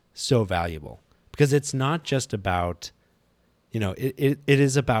is so valuable, because it's not just about, it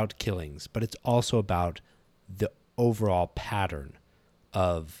is about killings, but it's also about the overall pattern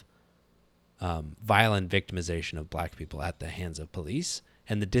of violent victimization of black people at the hands of police,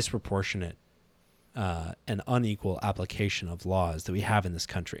 and the disproportionate and unequal application of laws that we have in this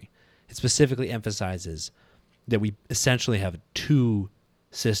country. It specifically emphasizes that we essentially have two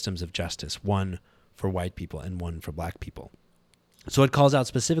systems of justice, one for white people and one for black people. So it calls out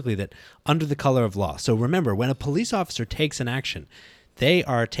specifically that under the color of law. So remember, when a police officer takes an action, they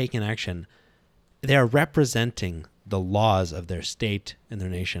are taking action, they are representing the laws of their state and their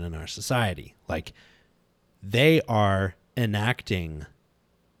nation and our society. Like, they are acting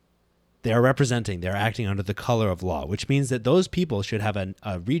under the color of law, which means that those people should have a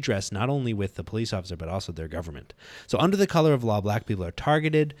redress not only with the police officer, but also their government. So under the color of law, black people are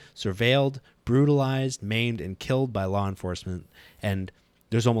targeted, surveilled, brutalized, maimed, and killed by law enforcement, and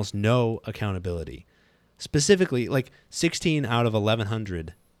there's almost no accountability. Specifically, like 16 out of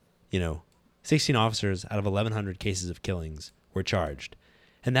 1,100, 16 officers out of 1,100 cases of killings were charged.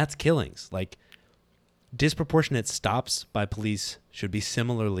 And that's killings. Like, disproportionate stops by police should be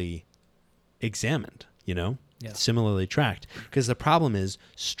similarly examined, Yeah. similarly tracked. Because the problem is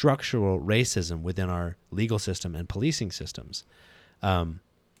structural racism within our legal system and policing systems.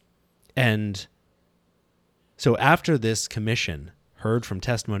 And so after this commission heard from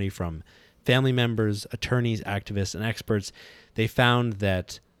testimony from family members, attorneys, activists, and experts, they found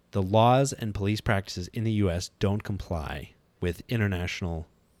that the laws and police practices in the U.S. don't comply with the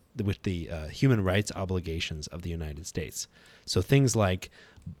human rights obligations of the United States. So things like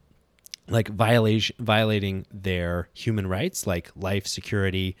violating their human rights, like life,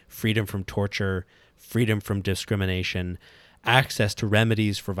 security, freedom from torture, freedom from discrimination, access to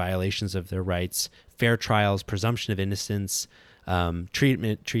remedies for violations of their rights, fair trials, presumption of innocence,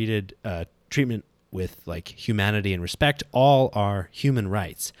 treatment with like humanity and respect, all are human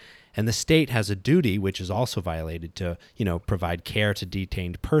rights. And the state has a duty, which is also violated, to, provide care to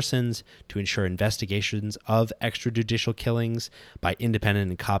detained persons, to ensure investigations of extrajudicial killings by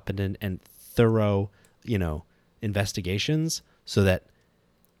independent and competent and thorough, investigations, so that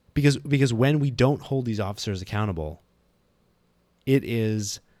because when we don't hold these officers accountable, it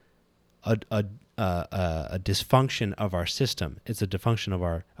is a dysfunction of our system. It's a dysfunction of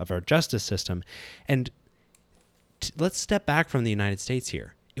our justice system. And let's step back from the United States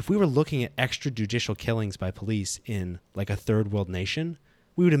here. If we were looking at extrajudicial killings by police in like a third world nation,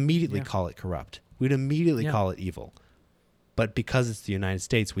 we would immediately call it corrupt. We'd immediately call it evil. But because it's the United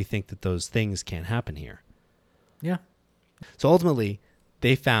States, we think that those things can't happen here. Yeah. So ultimately,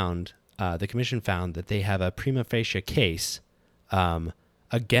 the commission found that they have a prima facie case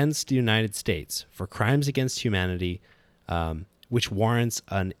against the United States for crimes against humanity, which warrants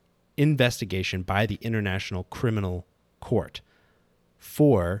an investigation by the International Criminal Court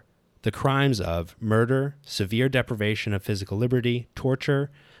for the crimes of murder, severe deprivation of physical liberty, torture,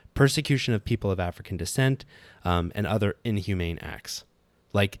 persecution of people of African descent, and other inhumane acts.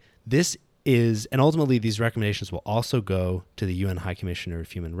 Like, this is, and ultimately these recommendations will also go to the UN High Commissioner of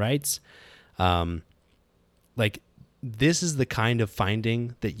Human Rights. This is the kind of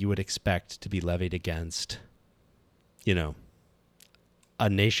finding that you would expect to be levied against, a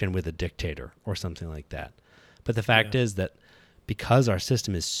nation with a dictator or something like that. But the fact is that because our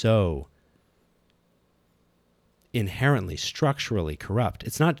system is so inherently structurally corrupt,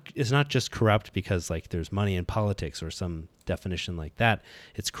 it's not just corrupt because like there's money in politics or some definition like that.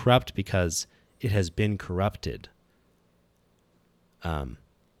 It's corrupt because it has been corrupted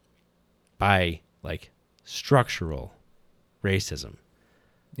by like structural racism.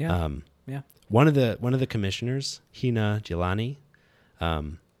 One of the commissioners, Hina Jilani,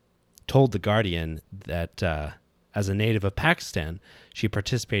 told The Guardian that as a native of Pakistan, she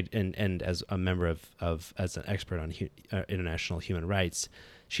participated and as a member as an expert on international human rights,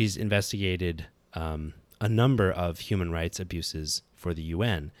 she's investigated a number of human rights abuses for the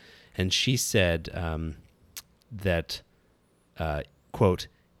UN. And she said that, quote,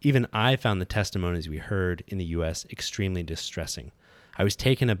 "Even I found the testimonies we heard in the U.S. extremely distressing. I was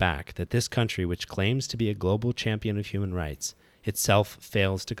taken aback that this country, which claims to be a global champion of human rights, itself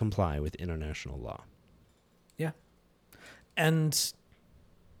fails to comply with international law." Yeah. And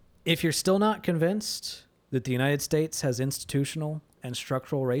if you're still not convinced that the United States has institutional and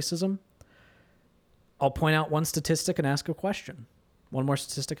structural racism, I'll point out one statistic and ask a question. One more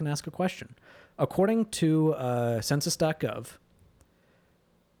statistic and ask a question. According to census.gov,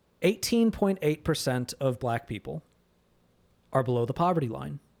 18.8% of black people are below the poverty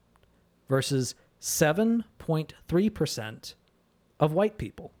line versus 7.3% of white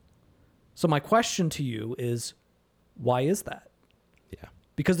people. So my question to you is, why is that? Yeah.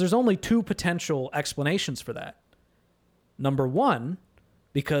 Because there's only two potential explanations for that. Number one,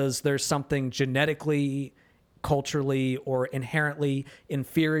 because there's something genetically, culturally, or inherently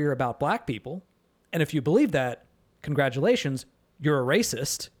inferior about black people. And if you believe that, congratulations, you're a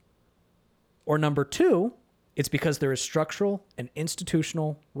racist. Or number two, it's because there is structural and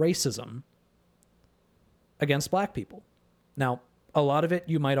institutional racism against black people. Now, a lot of it,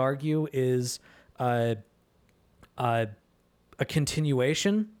 you might argue, is a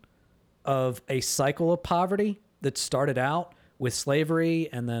continuation of a cycle of poverty that started out with slavery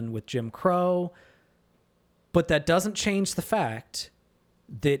and then with Jim Crow. But that doesn't change the fact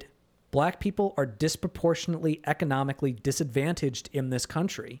that black people are disproportionately economically disadvantaged in this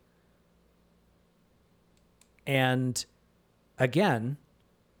country. And again,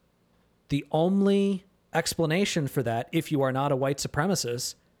 the only explanation for that, if you are not a white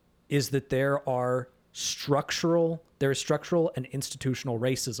supremacist, is that there is structural and institutional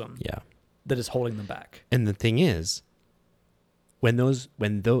racism that is holding them back. And the thing is, when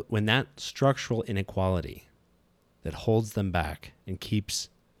that structural inequality that holds them back and keeps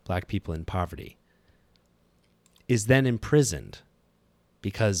black people in poverty is then imprisoned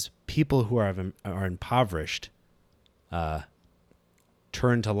because people who are impoverished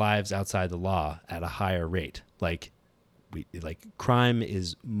turn to lives outside the law at a higher rate. Like crime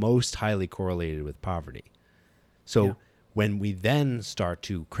is most highly correlated with poverty. So when we then start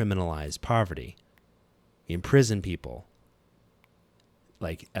to criminalize poverty, imprison people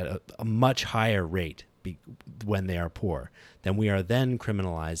like at a much higher rate when they are poor, then we are then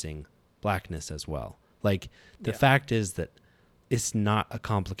criminalizing blackness as well. Like the fact is that it's not a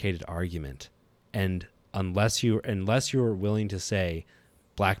complicated argument, and unless you're willing to say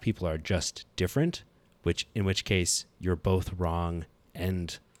black people are just different, in which case you're both wrong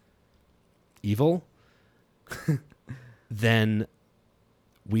and evil, then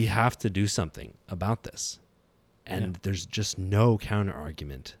we have to do something about this. And there's just no counter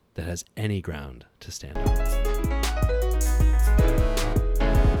argument that has any ground to stand on.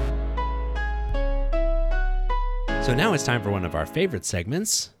 So now it's time for one of our favorite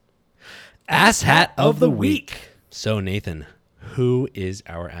segments, Ass Hat of the Week. So Nathan, who is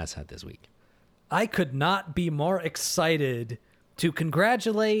our Ass Hat this week? I could not be more excited to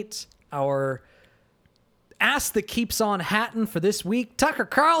congratulate our ass that keeps on hatting for this week, Tucker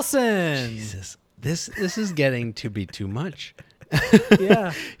Carlson. Jesus, this is getting to be too much.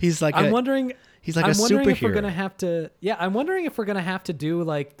 Yeah, he's like I'm wondering He's like I'm a wondering superhero. if we're gonna have to. Yeah, I'm wondering if we're gonna have to do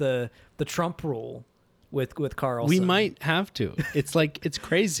like the Trump rule with Carlson. We might have to. It's like it's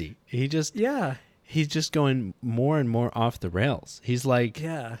crazy. He's just going more and more off the rails. He's like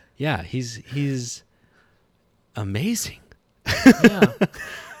he's amazing. Yeah.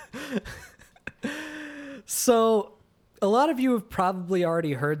 So a lot of you have probably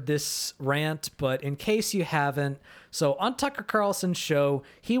already heard this rant, but in case you haven't, so on Tucker Carlson's show,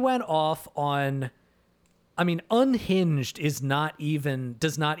 he went off on, I mean, unhinged does not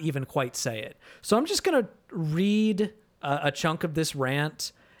even quite say it. So I'm just going to read a chunk of this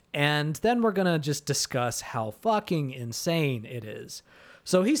rant, and then we're going to just discuss how fucking insane it is.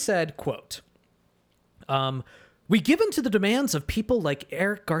 So he said, quote, "We give in to the demands of people like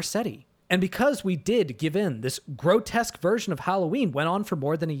Eric Garcetti. And because we did give in, this grotesque version of Halloween went on for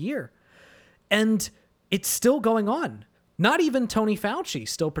more than a year. And it's still going on. Not even Tony Fauci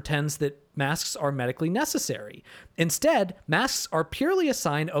still pretends that masks are medically necessary. Instead, masks are purely a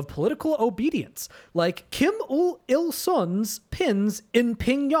sign of political obedience, like Kim Il-sung's pins in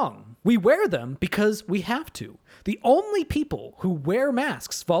Pyongyang. We wear them because we have to. The only people who wear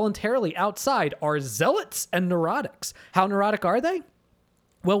masks voluntarily outside are zealots and neurotics. How neurotic are they?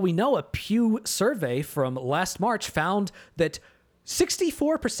 Well, we know a Pew survey from last March found that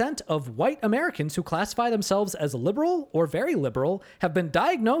 64% of white Americans who classify themselves as liberal or very liberal have been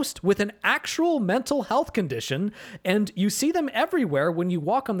diagnosed with an actual mental health condition, and you see them everywhere when you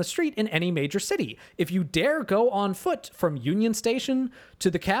walk on the street in any major city. If you dare go on foot from Union Station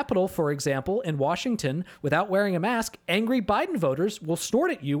to the Capitol, for example, in Washington, without wearing a mask, angry Biden voters will snort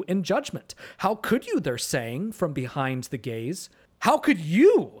at you in judgment. How could you, they're saying, from behind the gaze. How could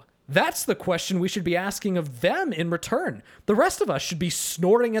you? That's the question we should be asking of them in return. The rest of us should be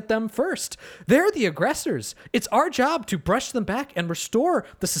snorting at them first. They're the aggressors. It's our job to brush them back and restore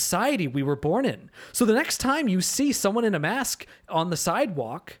the society we were born in. So the next time you see someone in a mask on the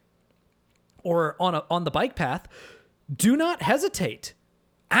sidewalk or on the bike path, do not hesitate.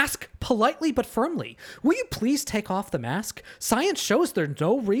 Ask politely but firmly, will you please take off the mask? Science shows there's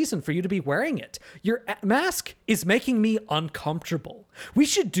no reason for you to be wearing it. Your mask is making me uncomfortable. We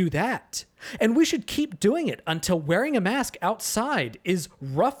should do that. And we should keep doing it until wearing a mask outside is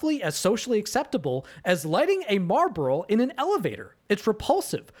roughly as socially acceptable as lighting a Marlboro in an elevator. It's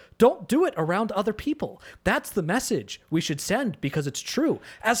repulsive. Don't do it around other people. That's the message we should send because it's true.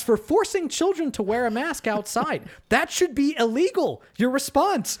 As for forcing children to wear a mask outside, that should be illegal. Your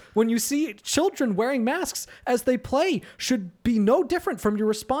response when you see children wearing masks as they play should be no different from your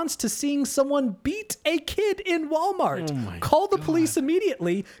response to seeing someone beat a kid in Walmart. Call the police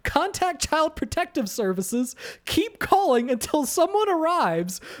immediately. Contact Child Protective Services. Keep calling until someone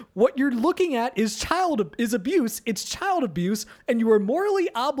arrives. What you're looking at is abuse. It's child abuse, and you are morally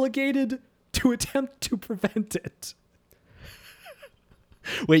obligated to attempt to prevent it.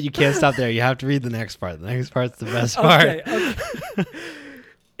 Wait, you can't stop there. You have to read the next part. The next part's the best part. Okay.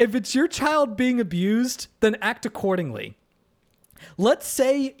 If it's your child being abused, then act accordingly. Let's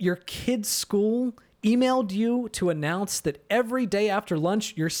say your kid's school emailed you to announce that every day after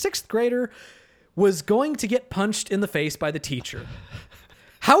lunch, your 6th grader was going to get punched in the face by the teacher.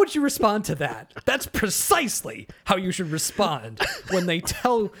 How would you respond to that? That's precisely how you should respond when they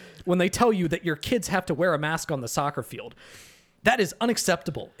tell you that your kids have to wear a mask on the soccer field. That is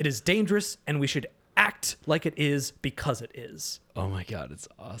unacceptable. It is dangerous, and we should act like it is because it is. Oh my God, it's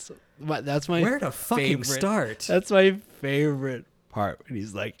awesome. That's my Where to fucking favorite. start? That's my favorite part. When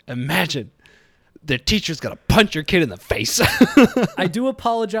he's like, imagine the teacher's gonna punch your kid in the face. I do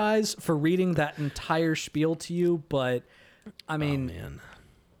apologize for reading that entire spiel to you, but I mean, Man.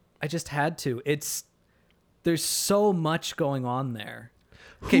 I just had to. There's so much going on there.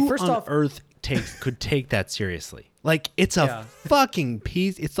 Okay, Who first on off, earth could take that seriously? Like, it's a Yeah. fucking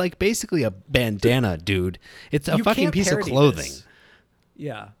piece. It's like basically a bandana, dude. It's a You fucking can't piece of parody clothing. this.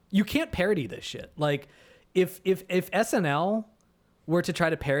 Yeah, you can't parody this shit. Like, if SNL were to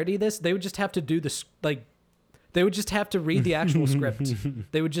try to parody this, they would just have to do this. Like, they would just have to read the actual script.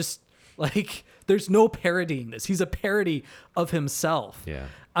 They would just like. There's no parodying this. He's a parody of himself. Yeah.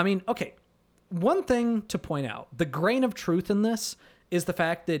 I mean, okay. One thing to point out: the grain of truth in this is the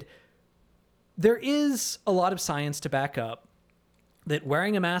fact that there is a lot of science to back up that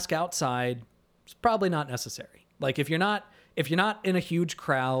wearing a mask outside is probably not necessary. Like if you're not in a huge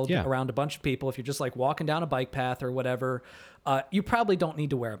crowd Yeah. around a bunch of people, if you're just like walking down a bike path or whatever, you probably don't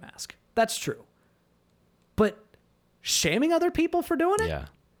need to wear a mask. That's true. But shaming other people for doing it, Yeah.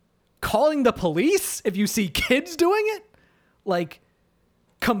 calling the police if you see kids doing it, like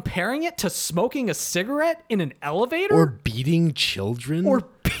comparing it to smoking a cigarette in an elevator Or beating children. or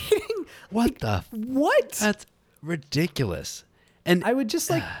beating what the? what? That's ridiculous. And I would just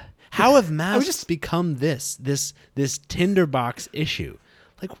like how have masks just- become this tinderbox issue?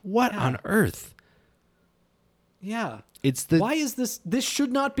 Like, what on earth? yeah. It's the Why is this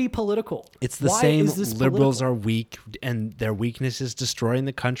should not be political. It's the Why same is this liberals political? are weak and their weakness is destroying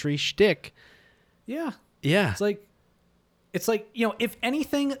the country shtick. Yeah. Yeah. It's like, you know, if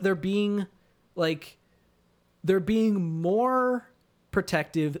anything, they're being more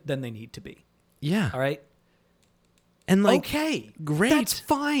protective than they need to be. Yeah. All right. And like, Okay. great. That's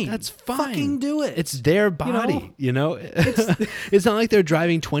fine. That's fine. Fucking do it. It's their body, you know? It's not like they're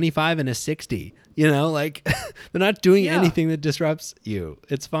driving 25 and a 60, you know? Like, they're not doing Yeah. anything that disrupts you.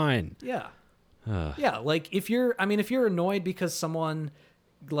 It's fine. Yeah. Yeah. Like if you're annoyed because someone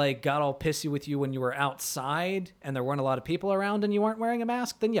like got all pissy with you when you were outside and there weren't a lot of people around and you weren't wearing a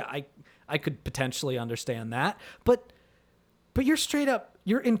mask, then yeah, I could potentially understand that. But you're straight up,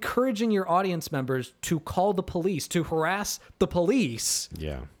 you're encouraging your audience members to call the police, to harass the police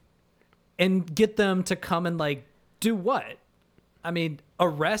Yeah. and get them to come and like do what? I mean,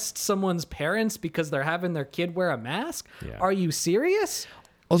 arrest someone's parents because they're having their kid wear a mask? Yeah. Are you serious?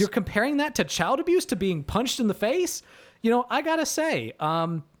 Also- You're comparing that to child abuse, to being punched in the face? You know, I gotta say,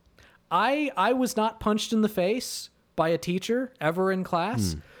 I was not punched in the face by a teacher ever in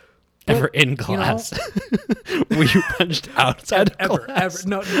class. Ever in class? Were you punched outside of class? Ever.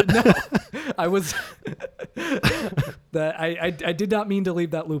 No. I was. I did not mean to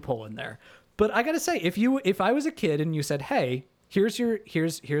leave that loophole in there. But I gotta say, if I was a kid and you said, "Hey, here's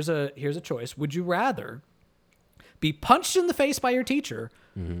a choice. Would you rather be punched in the face by your teacher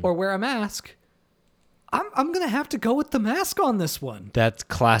or wear a mask?" I'm gonna have to go with the mask on this one. That's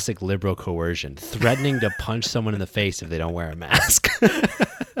classic liberal coercion, threatening to punch someone in the face if they don't wear a mask.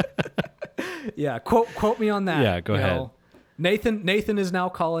 Yeah, quote me on that. Yeah, go ahead. Nathan is now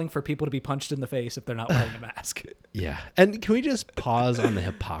calling for people to be punched in the face if they're not wearing a mask. Yeah. And can we just pause on the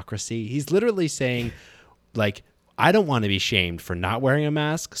hypocrisy? He's literally saying, like, I don't want to be shamed for not wearing a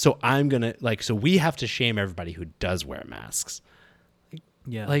mask, so I'm going to, like, so we have to shame everybody who does wear masks.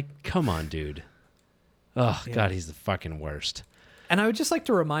 Yeah. Like, come on, dude. Oh, Yeah. God, he's the fucking worst. And I would just like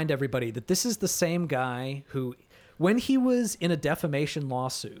to remind everybody that this is the same guy who, when he was in a defamation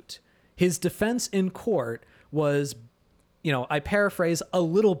lawsuit, his defense in court was, you know, I paraphrase a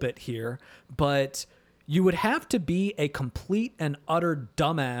little bit here, but you would have to be a complete and utter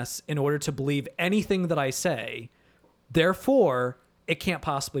dumbass in order to believe anything that I say. Therefore, it can't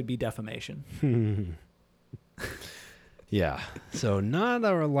possibly be defamation. Yeah. So not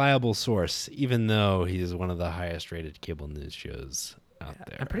a reliable source, even though he's one of the highest rated cable news shows out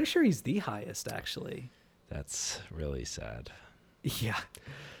there. I'm pretty sure he's the highest, actually. That's really sad. Yeah.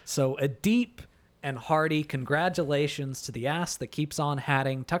 So a deep and hearty congratulations to the ass that keeps on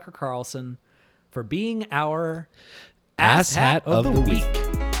hatting, Tucker Carlson, for being our Ass hat of the week.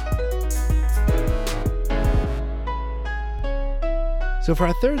 So for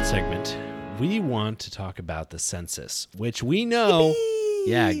our third segment, we want to talk about the census, which we know,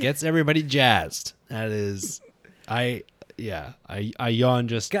 yeah, gets everybody jazzed. That is, Yeah, I yawn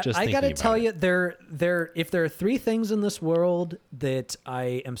just I thinking gotta about tell it. you, if there are three things in this world that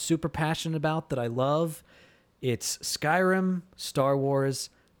I am super passionate about that I love, it's Skyrim, Star Wars,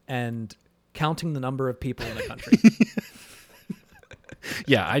 and counting the number of people in a country.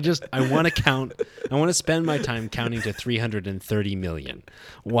 Yeah, I want to count. I want to spend my time counting to 330 million,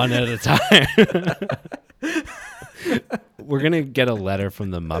 one at a time. We're gonna get a letter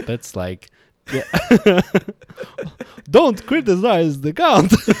from the Muppets like, yeah. Don't criticize the count.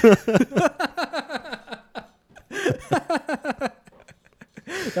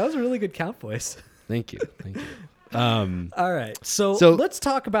 That was a really good count voice. Thank you. All right. So So- let's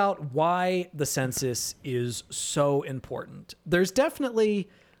talk about why the census is so important. There's definitely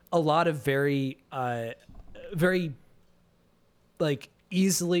a lot of very like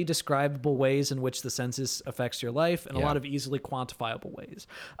easily describable ways in which the census affects your life and a Yeah. lot of easily quantifiable ways.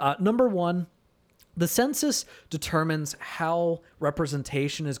 Number one, the census determines how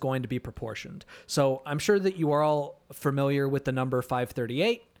representation is going to be proportioned. So I'm sure that you are all familiar with the number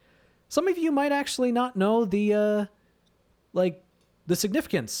 538. Some of you might actually not know the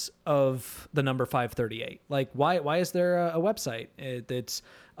significance of the number 538. Like why is there a website that's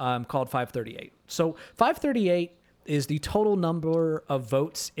called 538? So 538 is the total number of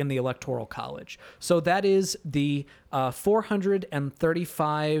votes in the Electoral College. So that is the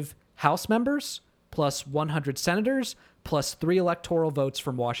 435 House members plus 100 senators plus 3 electoral votes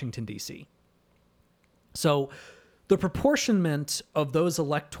from Washington, D.C. So the proportionment of those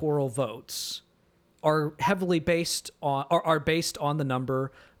electoral votes are heavily based on the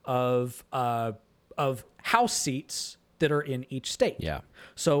number of House seats that are in each state. Yeah.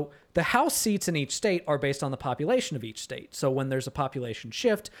 So the House seats in each state are based on the population of each state. So when there's a population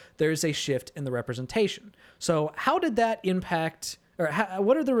shift, there's a shift in the representation. So how did that impact, or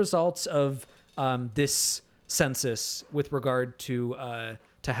what are the results of this census with regard to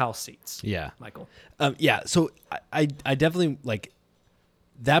House seats? Yeah. Michael. Yeah. So I definitely like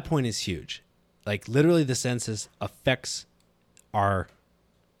that point is huge. Like literally the census affects our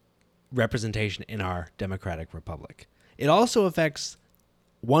representation in our democratic republic. It also affects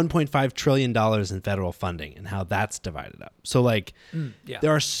 $1.5 trillion in federal funding and how that's divided up. So like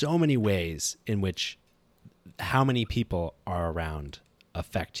there are so many ways in which how many people are around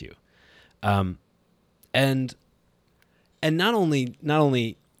affect you. And not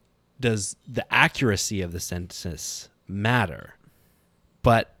only does the accuracy of the census matter,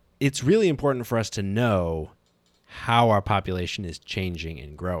 but it's really important for us to know how our population is changing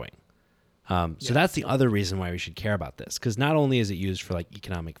and growing. So that's the other reason why we should care about this, because not only is it used for like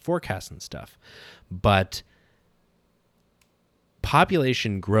economic forecasts and stuff, but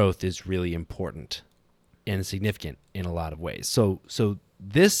population growth is really important and significant in a lot of ways. So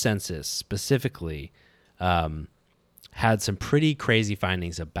this census specifically had some pretty crazy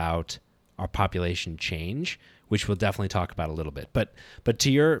findings about our population change, which we'll definitely talk about a little bit. But to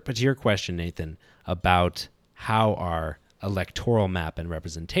your question, Nathan, about how our electoral map and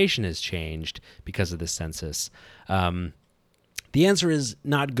representation has changed because of this census, the answer is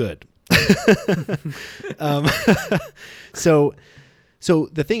not good. So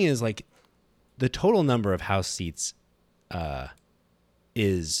the thing is, like, the total number of House seats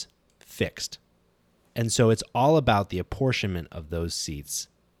is fixed. And so it's all about the apportionment of those seats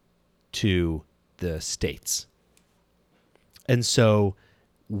to the states. And so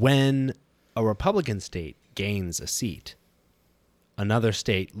when a Republican state gains a seat, another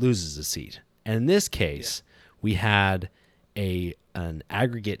state loses a seat. And in this case, we had an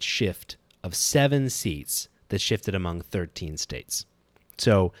aggregate shift of 7 seats that shifted among 13 states.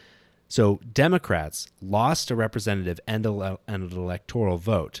 So Democrats lost a representative and an electoral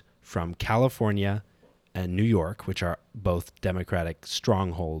vote from California and New York, which are both Democratic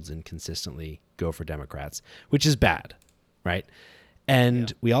strongholds and consistently go for Democrats, which is bad, right?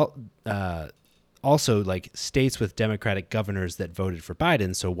 And we all also like states with Democratic governors that voted for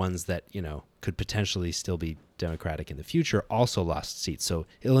Biden, so ones that, could potentially still be Democratic in the future, also lost seats. So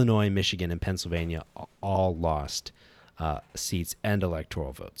Illinois, Michigan, and Pennsylvania all lost seats and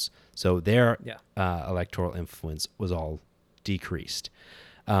electoral votes. So their electoral influence was all decreased.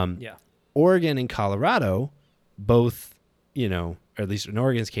 Oregon and Colorado, both, or at least in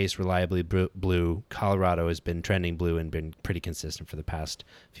Oregon's case, reliably blue. Colorado has been trending blue and been pretty consistent for the past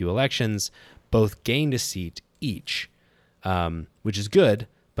few elections. Both gained a seat each, which is good,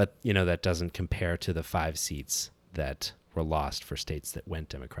 but, that doesn't compare to the 5 seats that were lost for states that went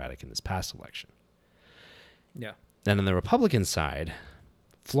Democratic in this past election. Yeah. Then on the Republican side,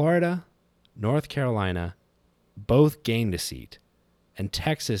 Florida, North Carolina, both gained a seat, and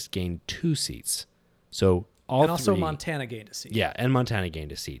Texas gained 2 seats. So all and also three, Montana gained a seat. Yeah, and Montana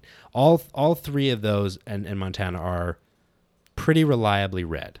gained a seat. All three of those and Montana are pretty reliably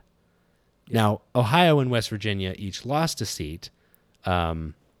red. Yeah. Now, Ohio and West Virginia each lost a seat,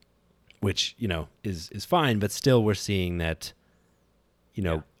 which, is fine, but still we're seeing that,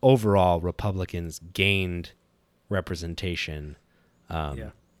 overall Republicans gained representation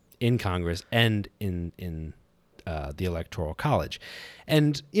in Congress and in the Electoral College.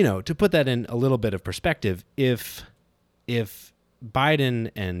 And, to put that in a little bit of perspective, if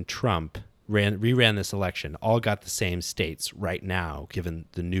Biden and Trump reran this election, all got the same states right now, given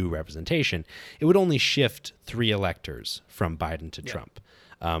the new representation, it would only shift 3 electors from Biden to Trump,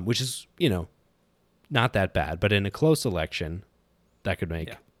 which is, not that bad. But in a close election, that could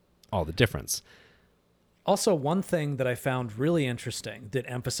make all the difference. Also, one thing that I found really interesting that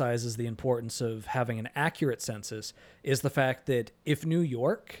emphasizes the importance of having an accurate census is the fact that if New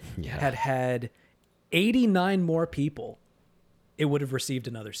York had 89 more people, it would have received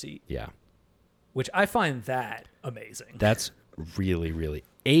another seat. Yeah. Which I find that amazing. That's really, really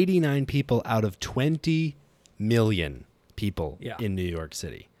 89 people out of 20 million people in New York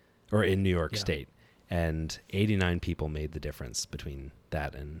City or in New York State. And 89 people made the difference between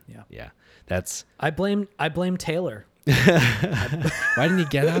that and that's. I blame Taylor. Why didn't he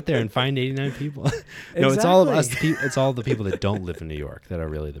get out there and find 89 people? No, It's all of us. It's all the people that don't live in New York that are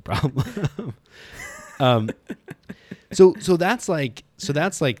really the problem. So that's like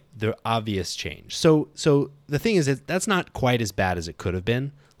the obvious change. So the thing is that that's not quite as bad as it could have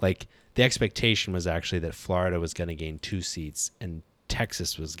been. Like the expectation was actually that Florida was going to gain 2 seats and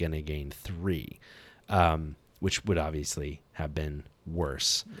Texas was going to gain 3, which would obviously have been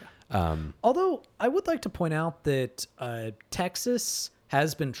worse. Yeah. Although I would like to point out that Texas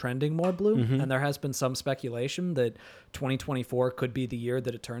has been trending more blue, and there has been some speculation that 2024 could be the year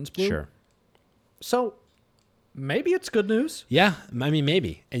that it turns blue. Sure. So maybe it's good news. Yeah, I mean,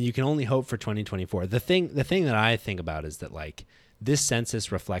 maybe. And you can only hope for 2024. The thing that I think about is that, like, this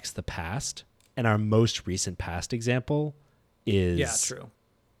census reflects the past, and our most recent past example is... Yeah, true.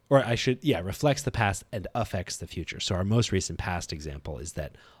 Or reflects the past and affects the future. So our most recent past example is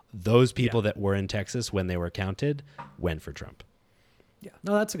that those people that were in Texas when they were counted went for Trump. Yeah.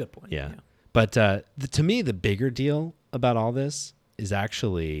 No, that's a good point. Yeah. But to me, the bigger deal about all this is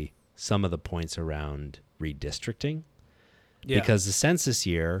actually some of the points around redistricting, because the census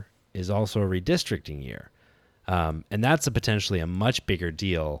year is also a redistricting year. And that's potentially a much bigger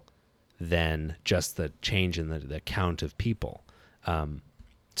deal than just the change in the count of people.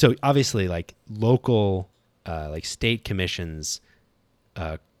 So obviously, like, local, like state commissions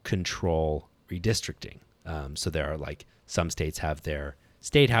control redistricting. So there are, like, some states have their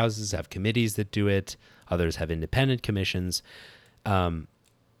state houses, have committees that do it. Others have independent commissions. But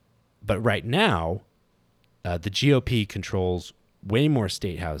right now, the GOP controls way more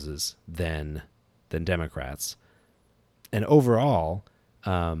state houses than Democrats. And overall,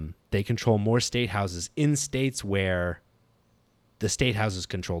 they control more state houses in states where the state houses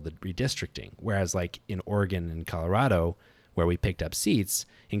control the redistricting. Whereas, like, in Oregon and Colorado, where we picked up seats,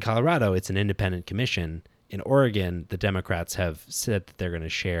 in Colorado, it's an independent commission. In Oregon, the Democrats have said that they're going to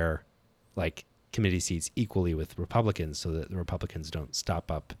share, like, committee seats equally with Republicans so that the Republicans don't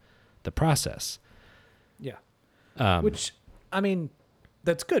stop up the process. Yeah. Which, I mean,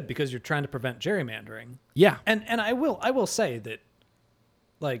 that's good because you're trying to prevent gerrymandering. Yeah. And I will say that,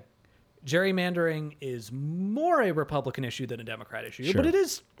 like, gerrymandering is more a Republican issue than a Democrat issue, Sure. but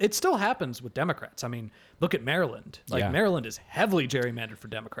it still happens with Democrats. I mean, look at Maryland. Like, Maryland is heavily gerrymandered for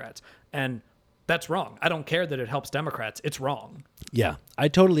Democrats, and that's wrong. I don't care that it helps Democrats. It's wrong. Yeah, I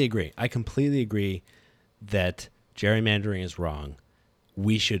totally agree. I completely agree that gerrymandering is wrong.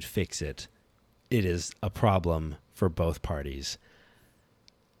 We should fix it. It is a problem for both parties.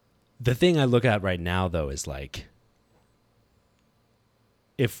 The thing I look at right now, though, is, like,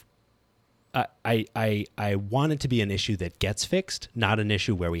 if I want it to be an issue that gets fixed, not an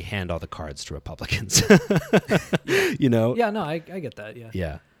issue where we hand all the cards to Republicans. You know? Yeah, no, I get that. Yeah.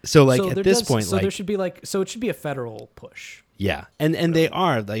 Yeah. So, like, at this point, so there should be, like, so it should be a federal push. Yeah, and they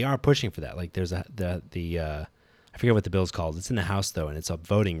are pushing for that. Like, there's the I forget what the bill's called. It's in the House, though, and it's a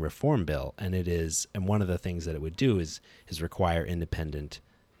voting reform bill, and one of the things that it would do is require independent,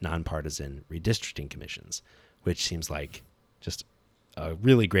 nonpartisan redistricting commissions, which seems like just a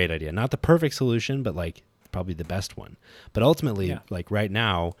really great idea. Not the perfect solution, but, like, probably the best one. But ultimately, like, right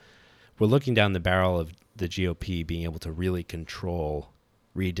now, we're looking down the barrel of the GOP being able to really control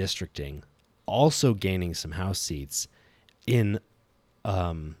redistricting, also gaining some House seats in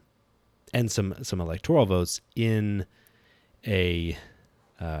and some electoral votes in a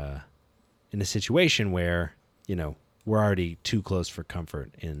situation where we're already too close for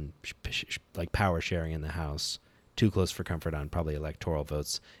comfort in like power sharing in the House, too close for comfort on probably electoral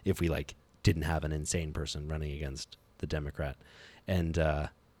votes if we like didn't have an insane person running against the Democrat, and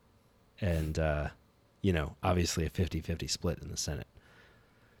obviously a 50-50 split in the Senate.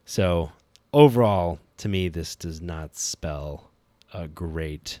 So overall, to me, this does not spell a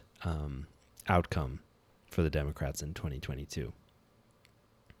great outcome for the Democrats in 2022.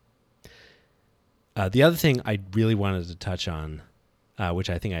 The other thing I really wanted to touch on,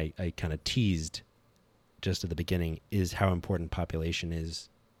 which I think I kind of teased just at the beginning, is how important population is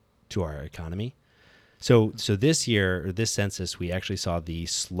to our economy. So this year, or this census, we actually saw the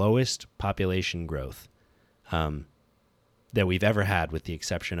slowest population growth that we've ever had, with the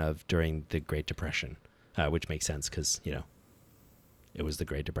exception of during the Great Depression, which makes sense because, it was the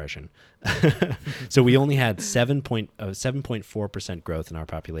Great Depression. So we only had 7.4% growth in our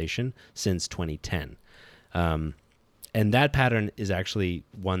population since 2010. And that pattern is actually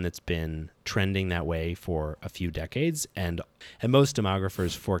one that's been trending that way for a few decades. And most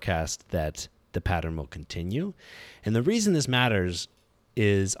demographers forecast that the pattern will continue. And the reason this matters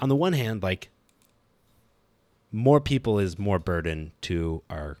is, on the one hand, like, more people is more burden to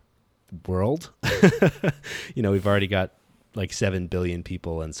our world. We've already got like 7 billion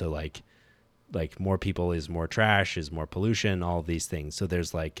people, and so like more people is more trash, is more pollution, all of these things. So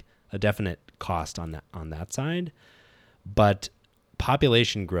there's like a definite cost on that side. But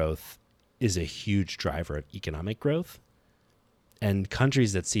population growth is a huge driver of economic growth. And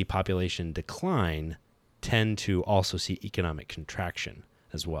countries that see population decline tend to also see economic contraction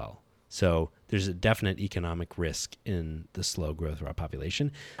as well. So there's a definite economic risk in the slow growth of our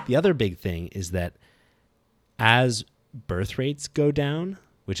population. The other big thing is that as birth rates go down,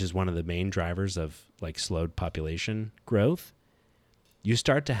 which is one of the main drivers of like slowed population growth, you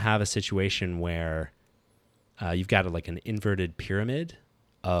start to have a situation where you've got like an inverted pyramid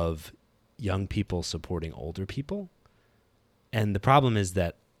of young people supporting older people. And the problem is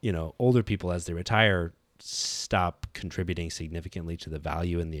that, older people, as they retire, stop contributing significantly to the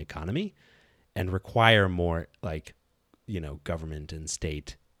value in the economy and require more like, government and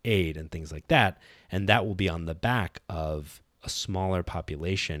state aid and things like that. And that will be on the back of a smaller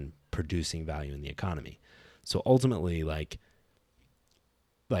population producing value in the economy. So ultimately, like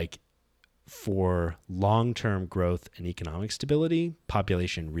for long-term growth and economic stability,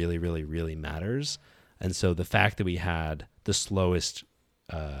 population really, really, really matters. And so the fact that we had the slowest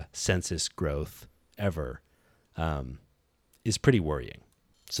census growth ever is pretty worrying.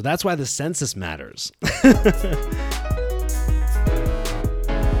 So that's why the census matters.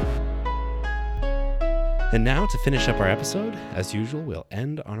 And now, to finish up our episode, as usual, we'll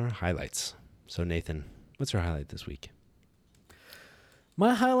end on our highlights. So Nathan, what's your highlight this week?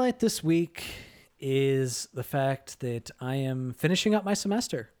 My highlight this week is the fact that I am finishing up my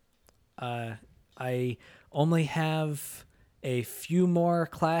semester. I only have a few more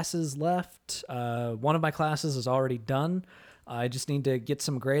classes left. One of my classes is already done. I just need to get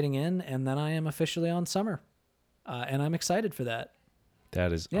some grading in, and then I am officially on summer. And I'm excited for that.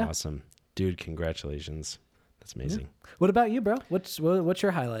 That is awesome. Dude, congratulations. That's amazing. Yeah. What about you, bro? What's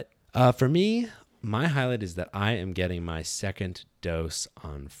your highlight? For me, my highlight is that I am getting my second dose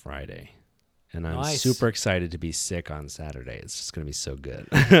on Friday. And I'm super excited to be sick on Saturday. It's just going to be so good.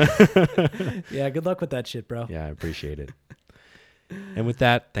 Yeah, good luck with that shit, bro. Yeah, I appreciate it. And with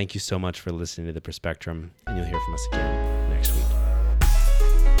that, thank you so much for listening to The Perspectrum, and you'll hear from us again next week.